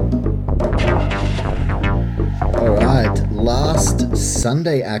 Alright, last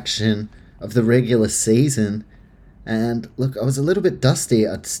Sunday action of the regular season. And look, I was a little bit dusty.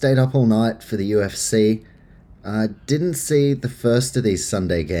 I'd stayed up all night for the UFC. I didn't see the first of these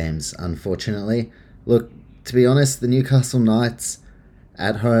Sunday games, unfortunately. Look, to be honest, the Newcastle Knights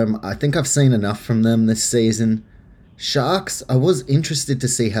at home, I think I've seen enough from them this season. Sharks, I was interested to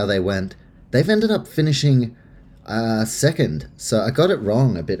see how they went. They've ended up finishing second, so I got it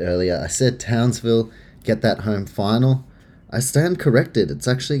wrong a bit earlier. I said Townsville get that home final. I stand corrected. It's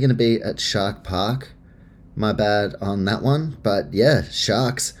actually going to be at Shark Park. My bad on that one. But yeah,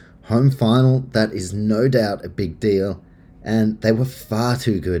 Sharks, home final, that is no doubt a big deal. And they were far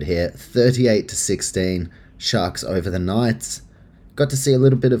too good here. 38-16, Sharks over the Knights. Got to see a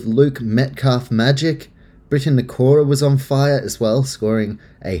little bit of Luke Metcalf magic. Britton Nakora was on fire as well, scoring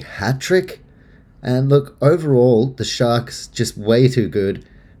a hat-trick. And look, overall, the Sharks just way too good.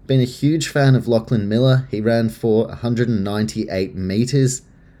 Been a huge fan of Lachlan Miller. He ran for 198 metres.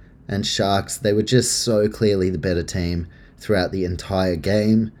 And Sharks, they were just so clearly the better team throughout the entire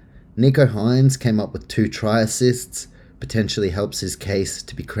game. Nico Hines came up with 2 try assists, potentially helps his case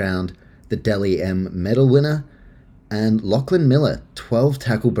to be crowned the Deli M medal winner. And Lachlan Miller, 12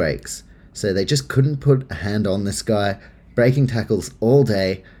 tackle breaks. So they just couldn't put a hand on this guy, breaking tackles all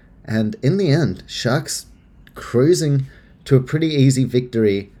day. And in the end, Sharks cruising to a pretty easy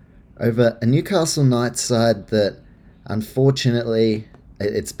victory over a Newcastle Knights side that, unfortunately,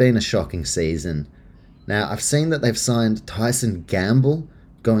 it's been a shocking season. Now, I've seen that they've signed Tyson Gamble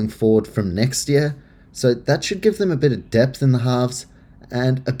going forward from next year, so that should give them a bit of depth in the halves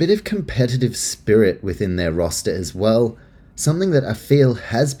and a bit of competitive spirit within their roster as well, something that I feel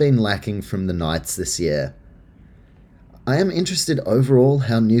has been lacking from the Knights this year. I am interested overall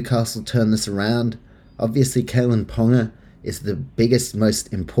how Newcastle turn this around. Obviously, Kalen Ponga is the biggest,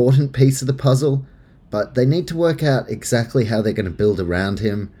 most important piece of the puzzle, but they need to work out exactly how they're going to build around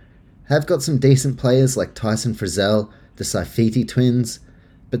him. Have got some decent players like Tyson Frizzell, the Saifiti twins,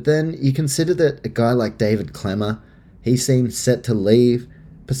 but then you consider that a guy like David Clemmer, he seems set to leave.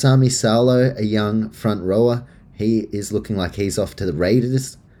 Pasami Saulo, a young front rower, he is looking like he's off to the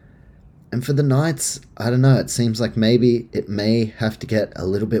Raiders. And for the Knights, I don't know, it seems like maybe it may have to get a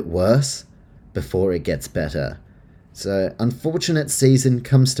little bit worse before it gets better. So, unfortunate season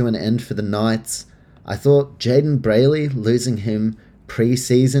comes to an end for the Knights. I thought Jaden Brayley, losing him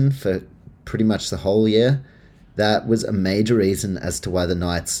pre-season for pretty much the whole year, that was a major reason as to why the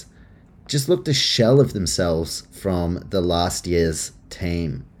Knights just looked a shell of themselves from the last year's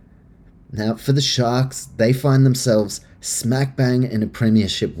team. Now, for the Sharks, they find themselves smack bang in a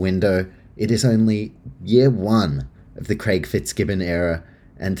premiership window. It is only year one of the Craig Fitzgibbon era,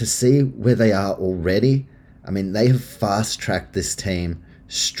 and to see where they are already, I mean, they have fast-tracked this team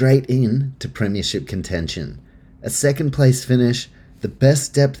straight in to premiership contention. A second-place finish, the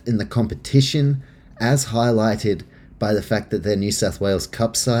best depth in the competition, as highlighted by the fact that their New South Wales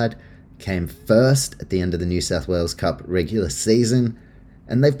Cup side came first at the end of the New South Wales Cup regular season,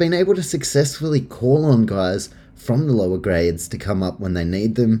 and they've been able to successfully call on guys from the lower grades to come up when they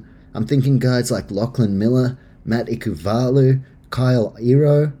need them. I'm thinking guys like Lachlan Miller, Matt Ikuvalu, Kyle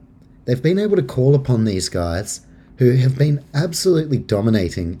Iro. They've been able to call upon these guys who have been absolutely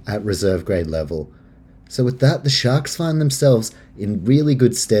dominating at reserve grade level. So with that, the Sharks find themselves in really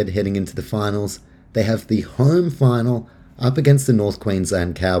good stead heading into the finals. They have the home final up against the North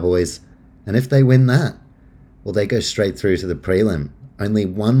Queensland Cowboys, and if they win that, well, they go straight through to the prelim. Only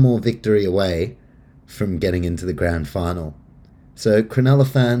one more victory away from getting into the grand final. So Cronulla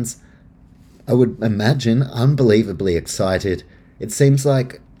fans, I would imagine, unbelievably excited. It seems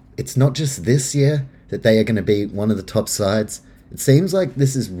like it's not just this year that they are going to be one of the top sides. It seems like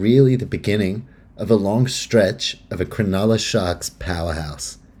this is really the beginning of a long stretch of a Cronulla Sharks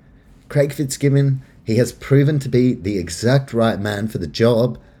powerhouse. Craig Fitzgibbon, he has proven to be the exact right man for the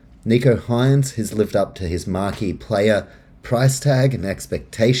job. Nico Hines has lived up to his marquee player price tag and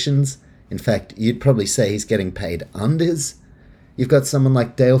expectations. In fact, you'd probably say he's getting paid unders. You've got someone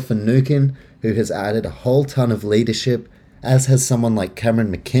like Dale Finucane, who has added a whole ton of leadership, as has someone like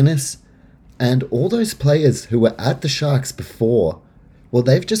Cameron McInnes. And all those players who were at the Sharks before, well,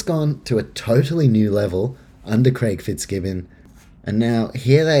 they've just gone to a totally new level under Craig Fitzgibbon. And now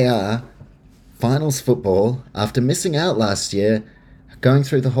here they are, finals football, after missing out last year, going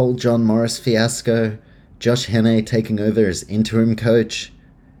through the whole John Morris fiasco, Josh Henne taking over as interim coach.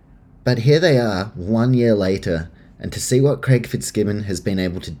 But here they are, 1 year later, and to see what Craig Fitzgibbon has been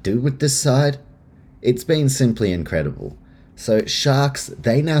able to do with this side, it's been simply incredible. So Sharks,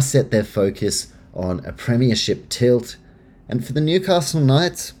 they now set their focus on a premiership tilt, and for the Newcastle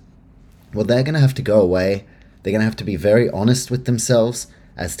Knights, well, they're going to have to go away. They're going to have to be very honest with themselves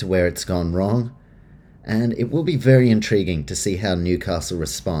as to where it's gone wrong, and it will be very intriguing to see how Newcastle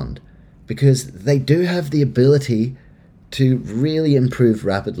respond, because they do have the ability to really improve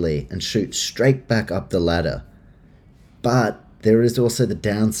rapidly and shoot straight back up the ladder. But there is also the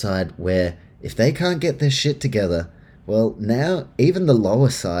downside where if they can't get their shit together, well, now even the lower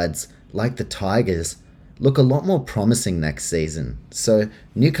sides, like the Tigers, look a lot more promising next season. So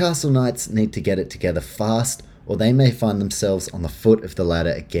Newcastle Knights need to get it together fast, or they may find themselves on the foot of the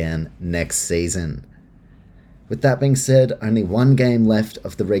ladder again next season. With that being said, only one game left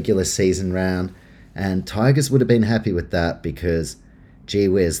of the regular season round, and Tigers would have been happy with that because, gee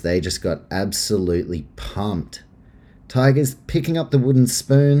whiz, they just got absolutely pumped. Tigers picking up the wooden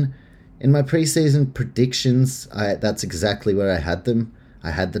spoon. In my preseason predictions, that's exactly where I had them.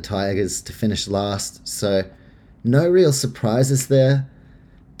 I had the Tigers to finish last, so no real surprises there,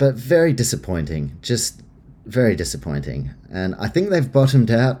 but very disappointing, just very disappointing. And I think they've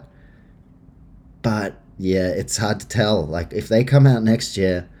bottomed out, but yeah, it's hard to tell. Like, if they come out next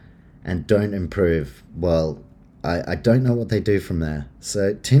year and don't improve, well, I don't know what they do from there.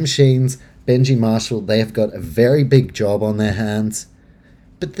 So Tim Sheens, Benji Marshall, they have got a very big job on their hands,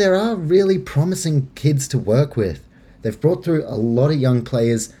 but there are really promising kids to work with. They've brought through a lot of young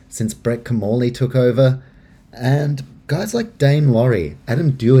players since Brett Kamali took over, and guys like Dane Laurie,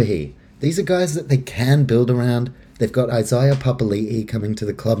 Adam Dewey, these are guys that they can build around. They've got Isaiah Papali'i coming to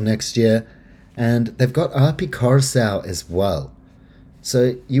the club next year, and they've got Arpi Coruscant as well.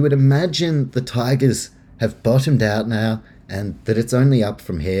 So you would imagine the Tigers have bottomed out now and that it's only up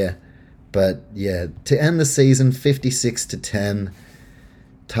from here. But yeah, to end the season 56-10,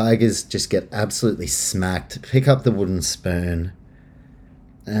 Tigers just get absolutely smacked, pick up the wooden spoon.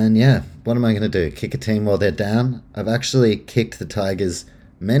 And yeah, what am I going to do? Kick a team while they're down? I've actually kicked the Tigers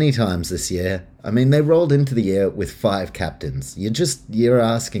many times this year. I mean, they rolled into the year with 5 captains. You're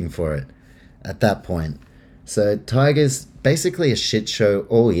asking for it at that point. So Tigers, basically a shit show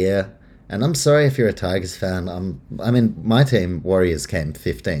all year. And I'm sorry if you're a Tigers fan. I mean, my team, Warriors, came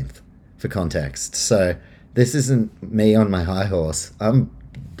 15th, for context. So this isn't me on my high horse. I'm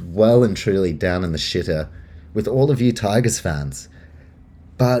well and truly down in the shitter with all of you Tigers fans.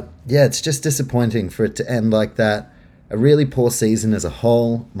 But yeah, it's just disappointing for it to end like that. A really poor season as a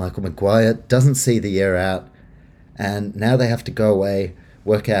whole. Michael Maguire doesn't see the year out, and now they have to go away,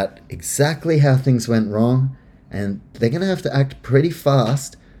 work out exactly how things went wrong, and they're going to have to act pretty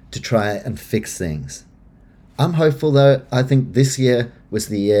fast to try and fix things. I'm hopeful though. I think this year was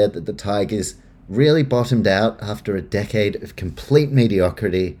the year that the Tigers really bottomed out after a decade of complete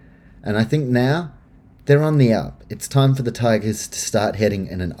mediocrity, and I think now they're on the up. It's time for the Tigers to start heading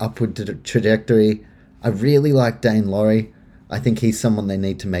in an upward trajectory. I really like Dane Laurie. I think he's someone they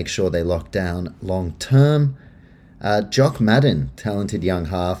need to make sure they lock down long term. Jock Madden, talented young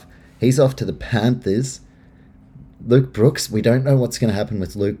half, he's off to the Panthers. Luke Brooks, we don't know what's going to happen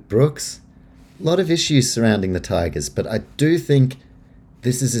with Luke Brooks. A lot of issues surrounding the Tigers, but I do think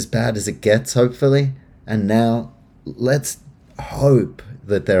this is as bad as it gets, hopefully. And now, let's hope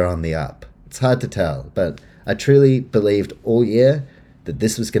that they're on the up. It's hard to tell, but I truly believed all year that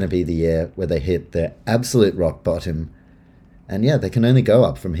this was going to be the year where they hit their absolute rock bottom. And yeah, they can only go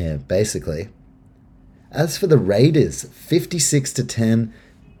up from here, basically. As for the Raiders, 56-10,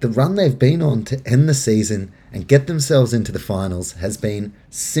 the run they've been on to end the season and get themselves into the finals has been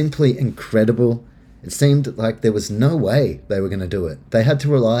simply incredible. It seemed like there was no way they were going to do it. They had to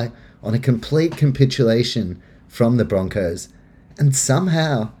rely on a complete capitulation from the Broncos, and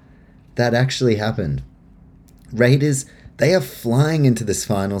somehow that actually happened. Raiders, they are flying into this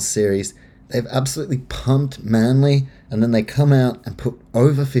finals series. They've absolutely pumped Manly, and then they come out and put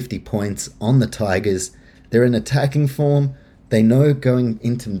over 50 points on the Tigers. They're in attacking form. They know going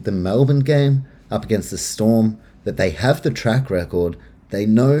into the Melbourne game up against the Storm that they have the track record. They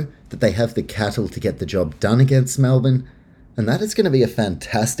know that they have the cattle to get the job done against Melbourne, and that is going to be a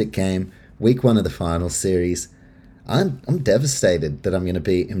fantastic game, week 1 of the finals series. I'm devastated that I'm going to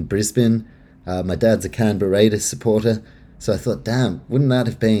be in Brisbane. My dad's a Canberra Raiders supporter, so I thought, damn, wouldn't that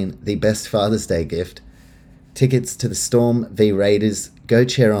have been the best Father's Day gift? Tickets to the Storm v Raiders, go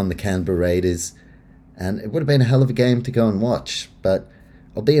cheer on the Canberra Raiders, and it would have been a hell of a game to go and watch. But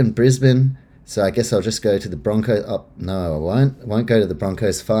I'll be in Brisbane, so I guess I'll just go to the Broncos. Oh, no, I won't. I won't go to the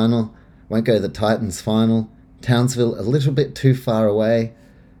Broncos final. Won't go to the Titans final. Townsville, a little bit too far away.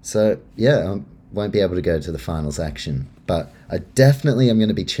 So, yeah, I won't be able to go to the finals action. But I definitely am going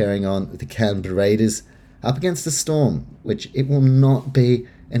to be cheering on the Canberra Raiders up against the Storm, which it will not be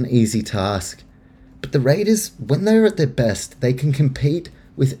an easy task. But the Raiders, when they're at their best, they can compete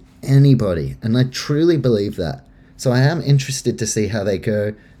with anybody, and I truly believe that. So I am interested to see how they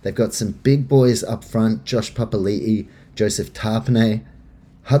go. They've got some big boys up front, Josh Papali'i, Joseph Tarpanay.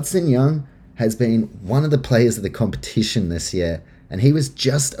 Hudson Young has been one of the players of the competition this year, and he was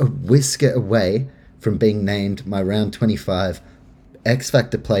just a whisker away from being named my round 25 X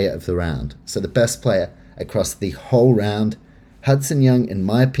Factor player of the round. So the best player across the whole round. Hudson Young, in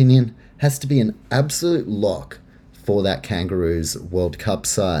my opinion, has to be an absolute lock for that Kangaroos World Cup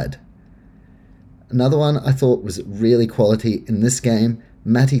side. Another one I thought was really quality in this game,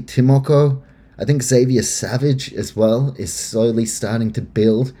 Mati Timoko. I think Xavier Savage as well is slowly starting to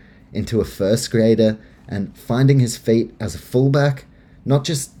build into a first grader and finding his feet as a fullback, not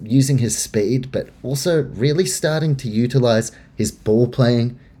just using his speed, but also really starting to utilize his ball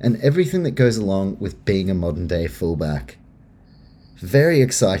playing and everything that goes along with being a modern day fullback. Very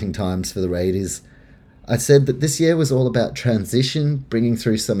exciting times for the Raiders. I said that this year was all about transition, bringing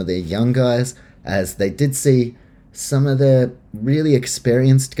through some of their young guys, as they did see some of their really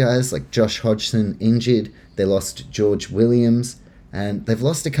experienced guys like Josh Hodgson injured. They lost George Williams, and they've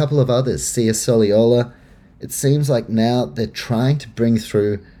lost a couple of others, Sia Soliola. It seems like now they're trying to bring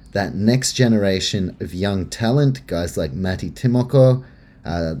through that next generation of young talent, guys like Mati Timoko,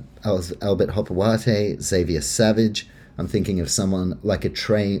 Albert Hopewate, Xavier Savage. I'm thinking of someone like a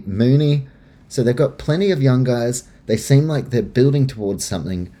Trey Mooney. So they've got plenty of young guys. They seem like they're building towards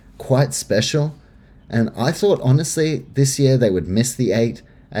something quite special. And I thought, honestly, this year they would miss the 8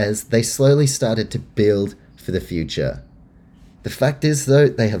 as they slowly started to build for the future. The fact is, though,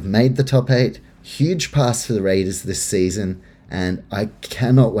 they have made the top 8. Huge pass for the Raiders this season, and I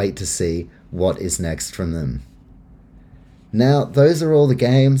cannot wait to see what is next from them. Now, those are all the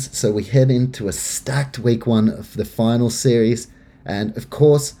games, so we head into a stacked week 1 of the final series, and of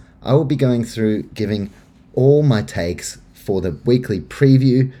course, I will be going through giving all my takes for the weekly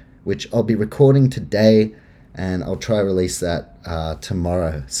preview, which I'll be recording today, and I'll try to release that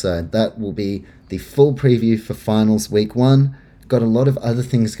tomorrow. So that will be the full preview for finals week 1. Got a lot of other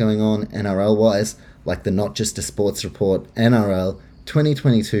things going on NRL-wise, like the Not Just a Sports Report NRL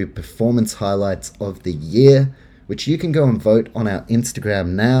 2022 Performance Highlights of the Year, which you can go and vote on our Instagram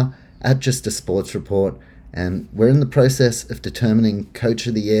now at Just a Sports Report. And we're in the process of determining Coach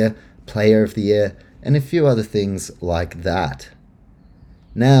of the Year, Player of the Year, and a few other things like that.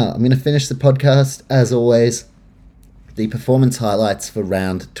 Now, I'm going to finish the podcast, as always, the performance highlights for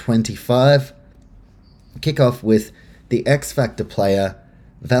round 25. Kick off with the X Factor player,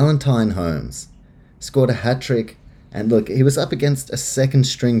 Valentine Holmes. Scored a hat-trick, and look, he was up against a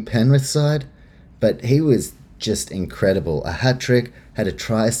second-string Penrith side, but he was just incredible. A hat-trick, had a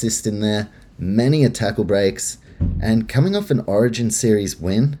try assist in there, many a tackle breaks, and coming off an Origin Series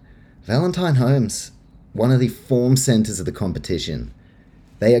win, Valentine Holmes, one of the form centres of the competition.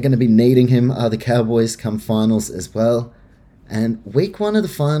 They are going to be needing him, the Cowboys, come finals as well. And week one of the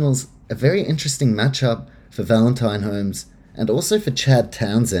finals, a very interesting matchup for Valentine Holmes and also for Chad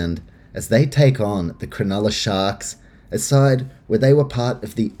Townsend as they take on the Cronulla Sharks, a side where they were part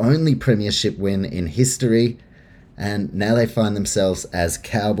of the only premiership win in history, and now they find themselves as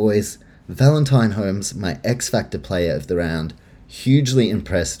Cowboys. Valentine Holmes, my X Factor player of the round, hugely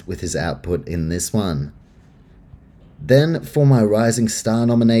impressed with his output in this one. Then for my Rising Star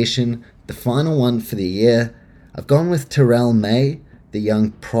nomination, the final one for the year, I've gone with Terrell May, the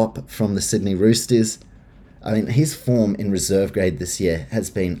young prop from the Sydney Roosters. I mean, his form in reserve grade this year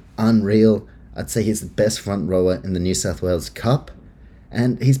has been unreal. I'd say he's the best front rower in the New South Wales Cup.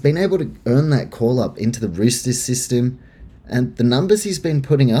 And he's been able to earn that call-up into the Roosters system. And the numbers he's been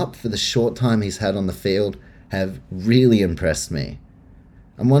putting up for the short time he's had on the field have really impressed me.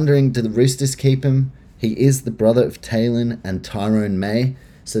 I'm wondering, do the Roosters keep him? He is the brother of Talon and Tyrone May,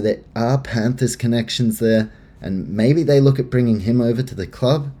 so there are Panthers connections there, and maybe they look at bringing him over to the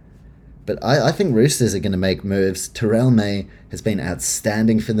club. But I think Roosters are going to make moves. Terrell May has been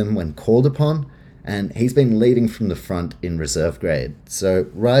outstanding for them when called upon, and he's been leading from the front in reserve grade. So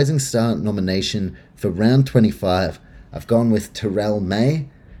Rising Star nomination for round 25, I've gone with Terrell May,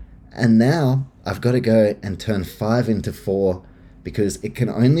 and now I've got to go and turn 5 into 4 because it can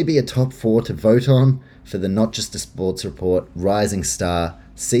only be a top 4 to vote on for the Not Just a Sports Report Rising Star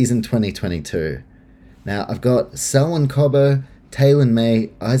Season 2022. Now, I've got Selwyn Cobbo, Talon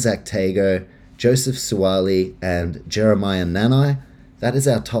May, Isaac Tago, Joseph Suwali, and Jeremiah Nanai. That is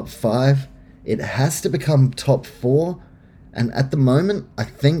our top 5. It has to become top 4, and at the moment, I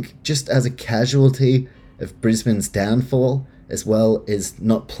think just as a casualty of Brisbane's downfall, as well as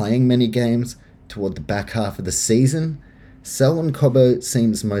not playing many games toward the back half of the season, Selwyn Cobbo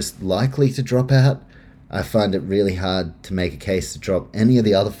seems most likely to drop out. I find it really hard to make a case to drop any of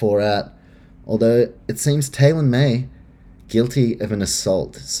the other 4 out, although it seems Talon May guilty of an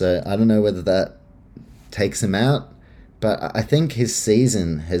assault, so I don't know whether that takes him out, but I think his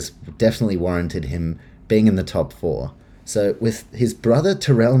season has definitely warranted him being in the top 4. So with his brother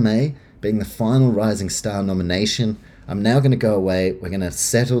Terrell May being the final Rising Star nomination, I'm now going to go away, we're going to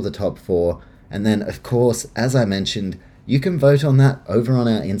settle the top 4, and then of course, as I mentioned, you can vote on that over on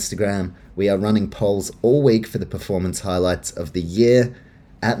our Instagram. We are running polls all week for the performance highlights of the year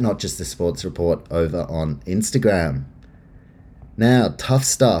at Not Just a Sports Report over on Instagram. Now, tough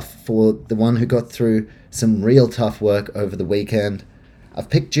stuff for the one who got through some real tough work over the weekend. I've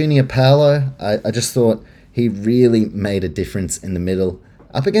picked Junior Paulo. I just thought he really made a difference in the middle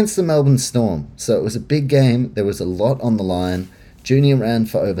up against the Melbourne Storm. So it was a big game. There was a lot on the line. Junior ran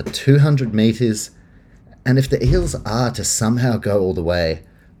for over 200 metres. And if the Eels are to somehow go all the way,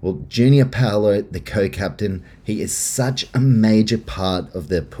 well, Junior Paulo, the co-captain, he is such a major part of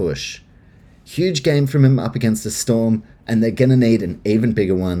their push. Huge game from him up against the Storm, and they're going to need an even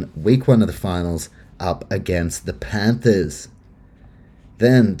bigger one, week 1 of the finals, up against the Panthers.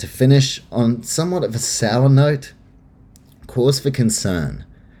 Then, to finish on somewhat of a sour note, cause for concern.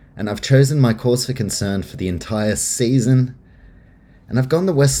 And I've chosen my cause for concern for the entire season, and I've gone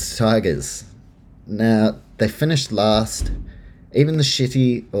the West Tigers. Now, they finished last. Even they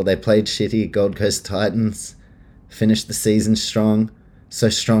played shitty Gold Coast Titans finished the season strong. So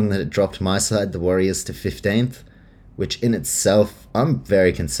strong that it dropped my side, the Warriors, to 15th, which in itself, I'm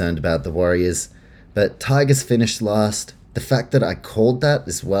very concerned about the Warriors. But Tigers finished last. The fact that I called that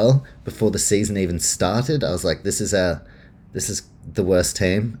as well before the season even started, I was like, this is the worst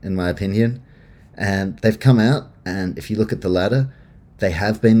team, in my opinion. And they've come out, and if you look at the ladder, they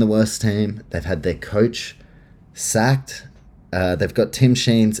have been the worst team. They've had their coach sacked. They've got Tim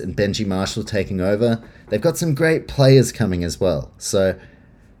Sheens and Benji Marshall taking over. They've got some great players coming as well. So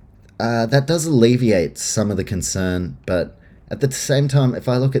that does alleviate some of the concern. But at the same time, if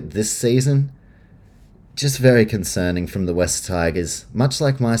I look at this season, just very concerning from the West Tigers. Much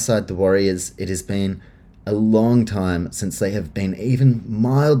like my side, the Warriors, it has been a long time since they have been even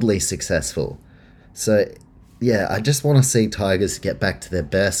mildly successful. So yeah, I just want to see Tigers get back to their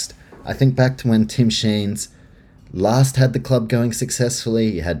best. I think back to when Tim Sheens last had the club going successfully.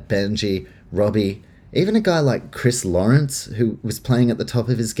 You had Benji, Robbie, even a guy like Chris Lawrence, who was playing at the top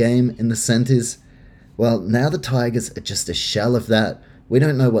of his game in the centres. Well, now the Tigers are just a shell of that. We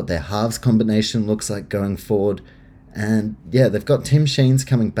don't know what their halves combination looks like going forward. And yeah, they've got Tim Sheens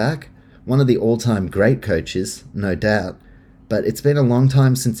coming back, one of the all-time great coaches, no doubt. But it's been a long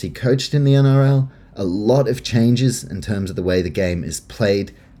time since he coached in the NRL. A lot of changes in terms of the way the game is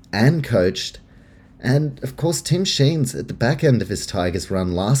played and coached. And of course, Tim Sheens at the back end of his Tigers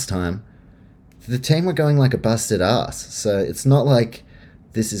run last time, the team were going like a busted ass. So it's not like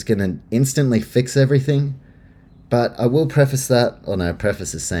this is going to instantly fix everything. But I will preface that. Oh no,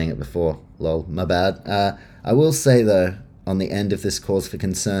 preface is saying it before. Lol, my bad. I will say though, on the end of this cause for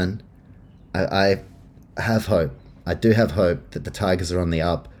concern, I have hope. I do have hope that the Tigers are on the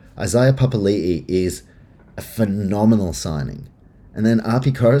up. Isaiah Papali'i is a phenomenal signing. And then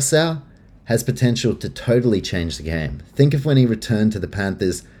Api Coruscant has potential to totally change the game. Think of when he returned to the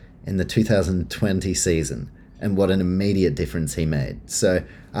Panthers in the 2020 season and what an immediate difference he made. So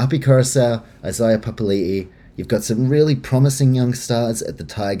Api Coruscant, Isaiah Papali'i, you've got some really promising young stars at the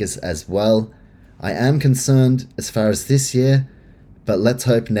Tigers as well. I am concerned as far as this year, but let's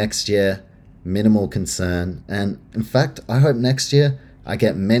hope next year, minimal concern. And in fact, I hope next year I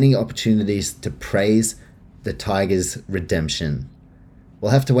get many opportunities to praise the Tigers' redemption.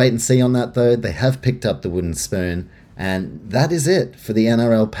 We'll have to wait and see on that though. They have picked up the wooden spoon. And that is it for the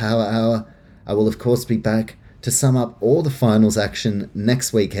NRL Power Hour. I will of course be back to sum up all the finals action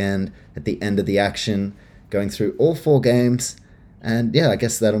next weekend at the end of the action, going through all 4 games. And yeah, I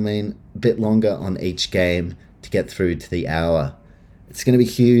guess that'll mean a bit longer on each game to get through to the hour. It's going to be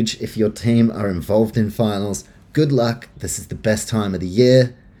huge if your team are involved in finals. Good luck. This is the best time of the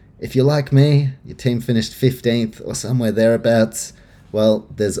year. If you're like me, your team finished 15th or somewhere thereabouts, well,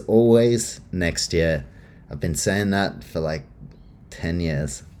 there's always next year. I've been saying that for like 10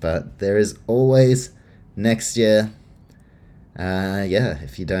 years, but there is always next year. Yeah,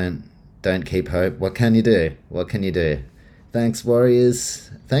 if you don't keep hope, what can you do? What can you do? Thanks, Warriors.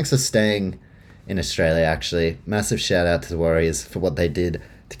 Thanks for staying in Australia, actually. Massive shout out to the Warriors for what they did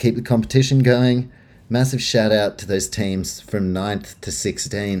to keep the competition going. Massive shout out to those teams from 9th to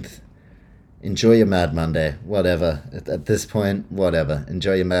 16th. Enjoy your Mad Monday, whatever. At this point, whatever.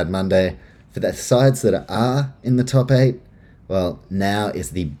 Enjoy your Mad Monday. For the sides that are in the top 8, well, now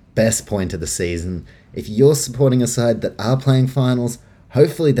is the best point of the season. If you're supporting a side that are playing finals,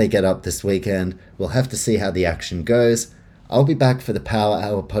 hopefully they get up this weekend. We'll have to see how the action goes. I'll be back for the Power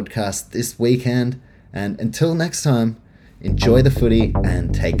Hour podcast this weekend. And until next time, enjoy the footy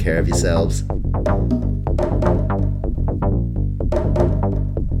and take care of yourselves.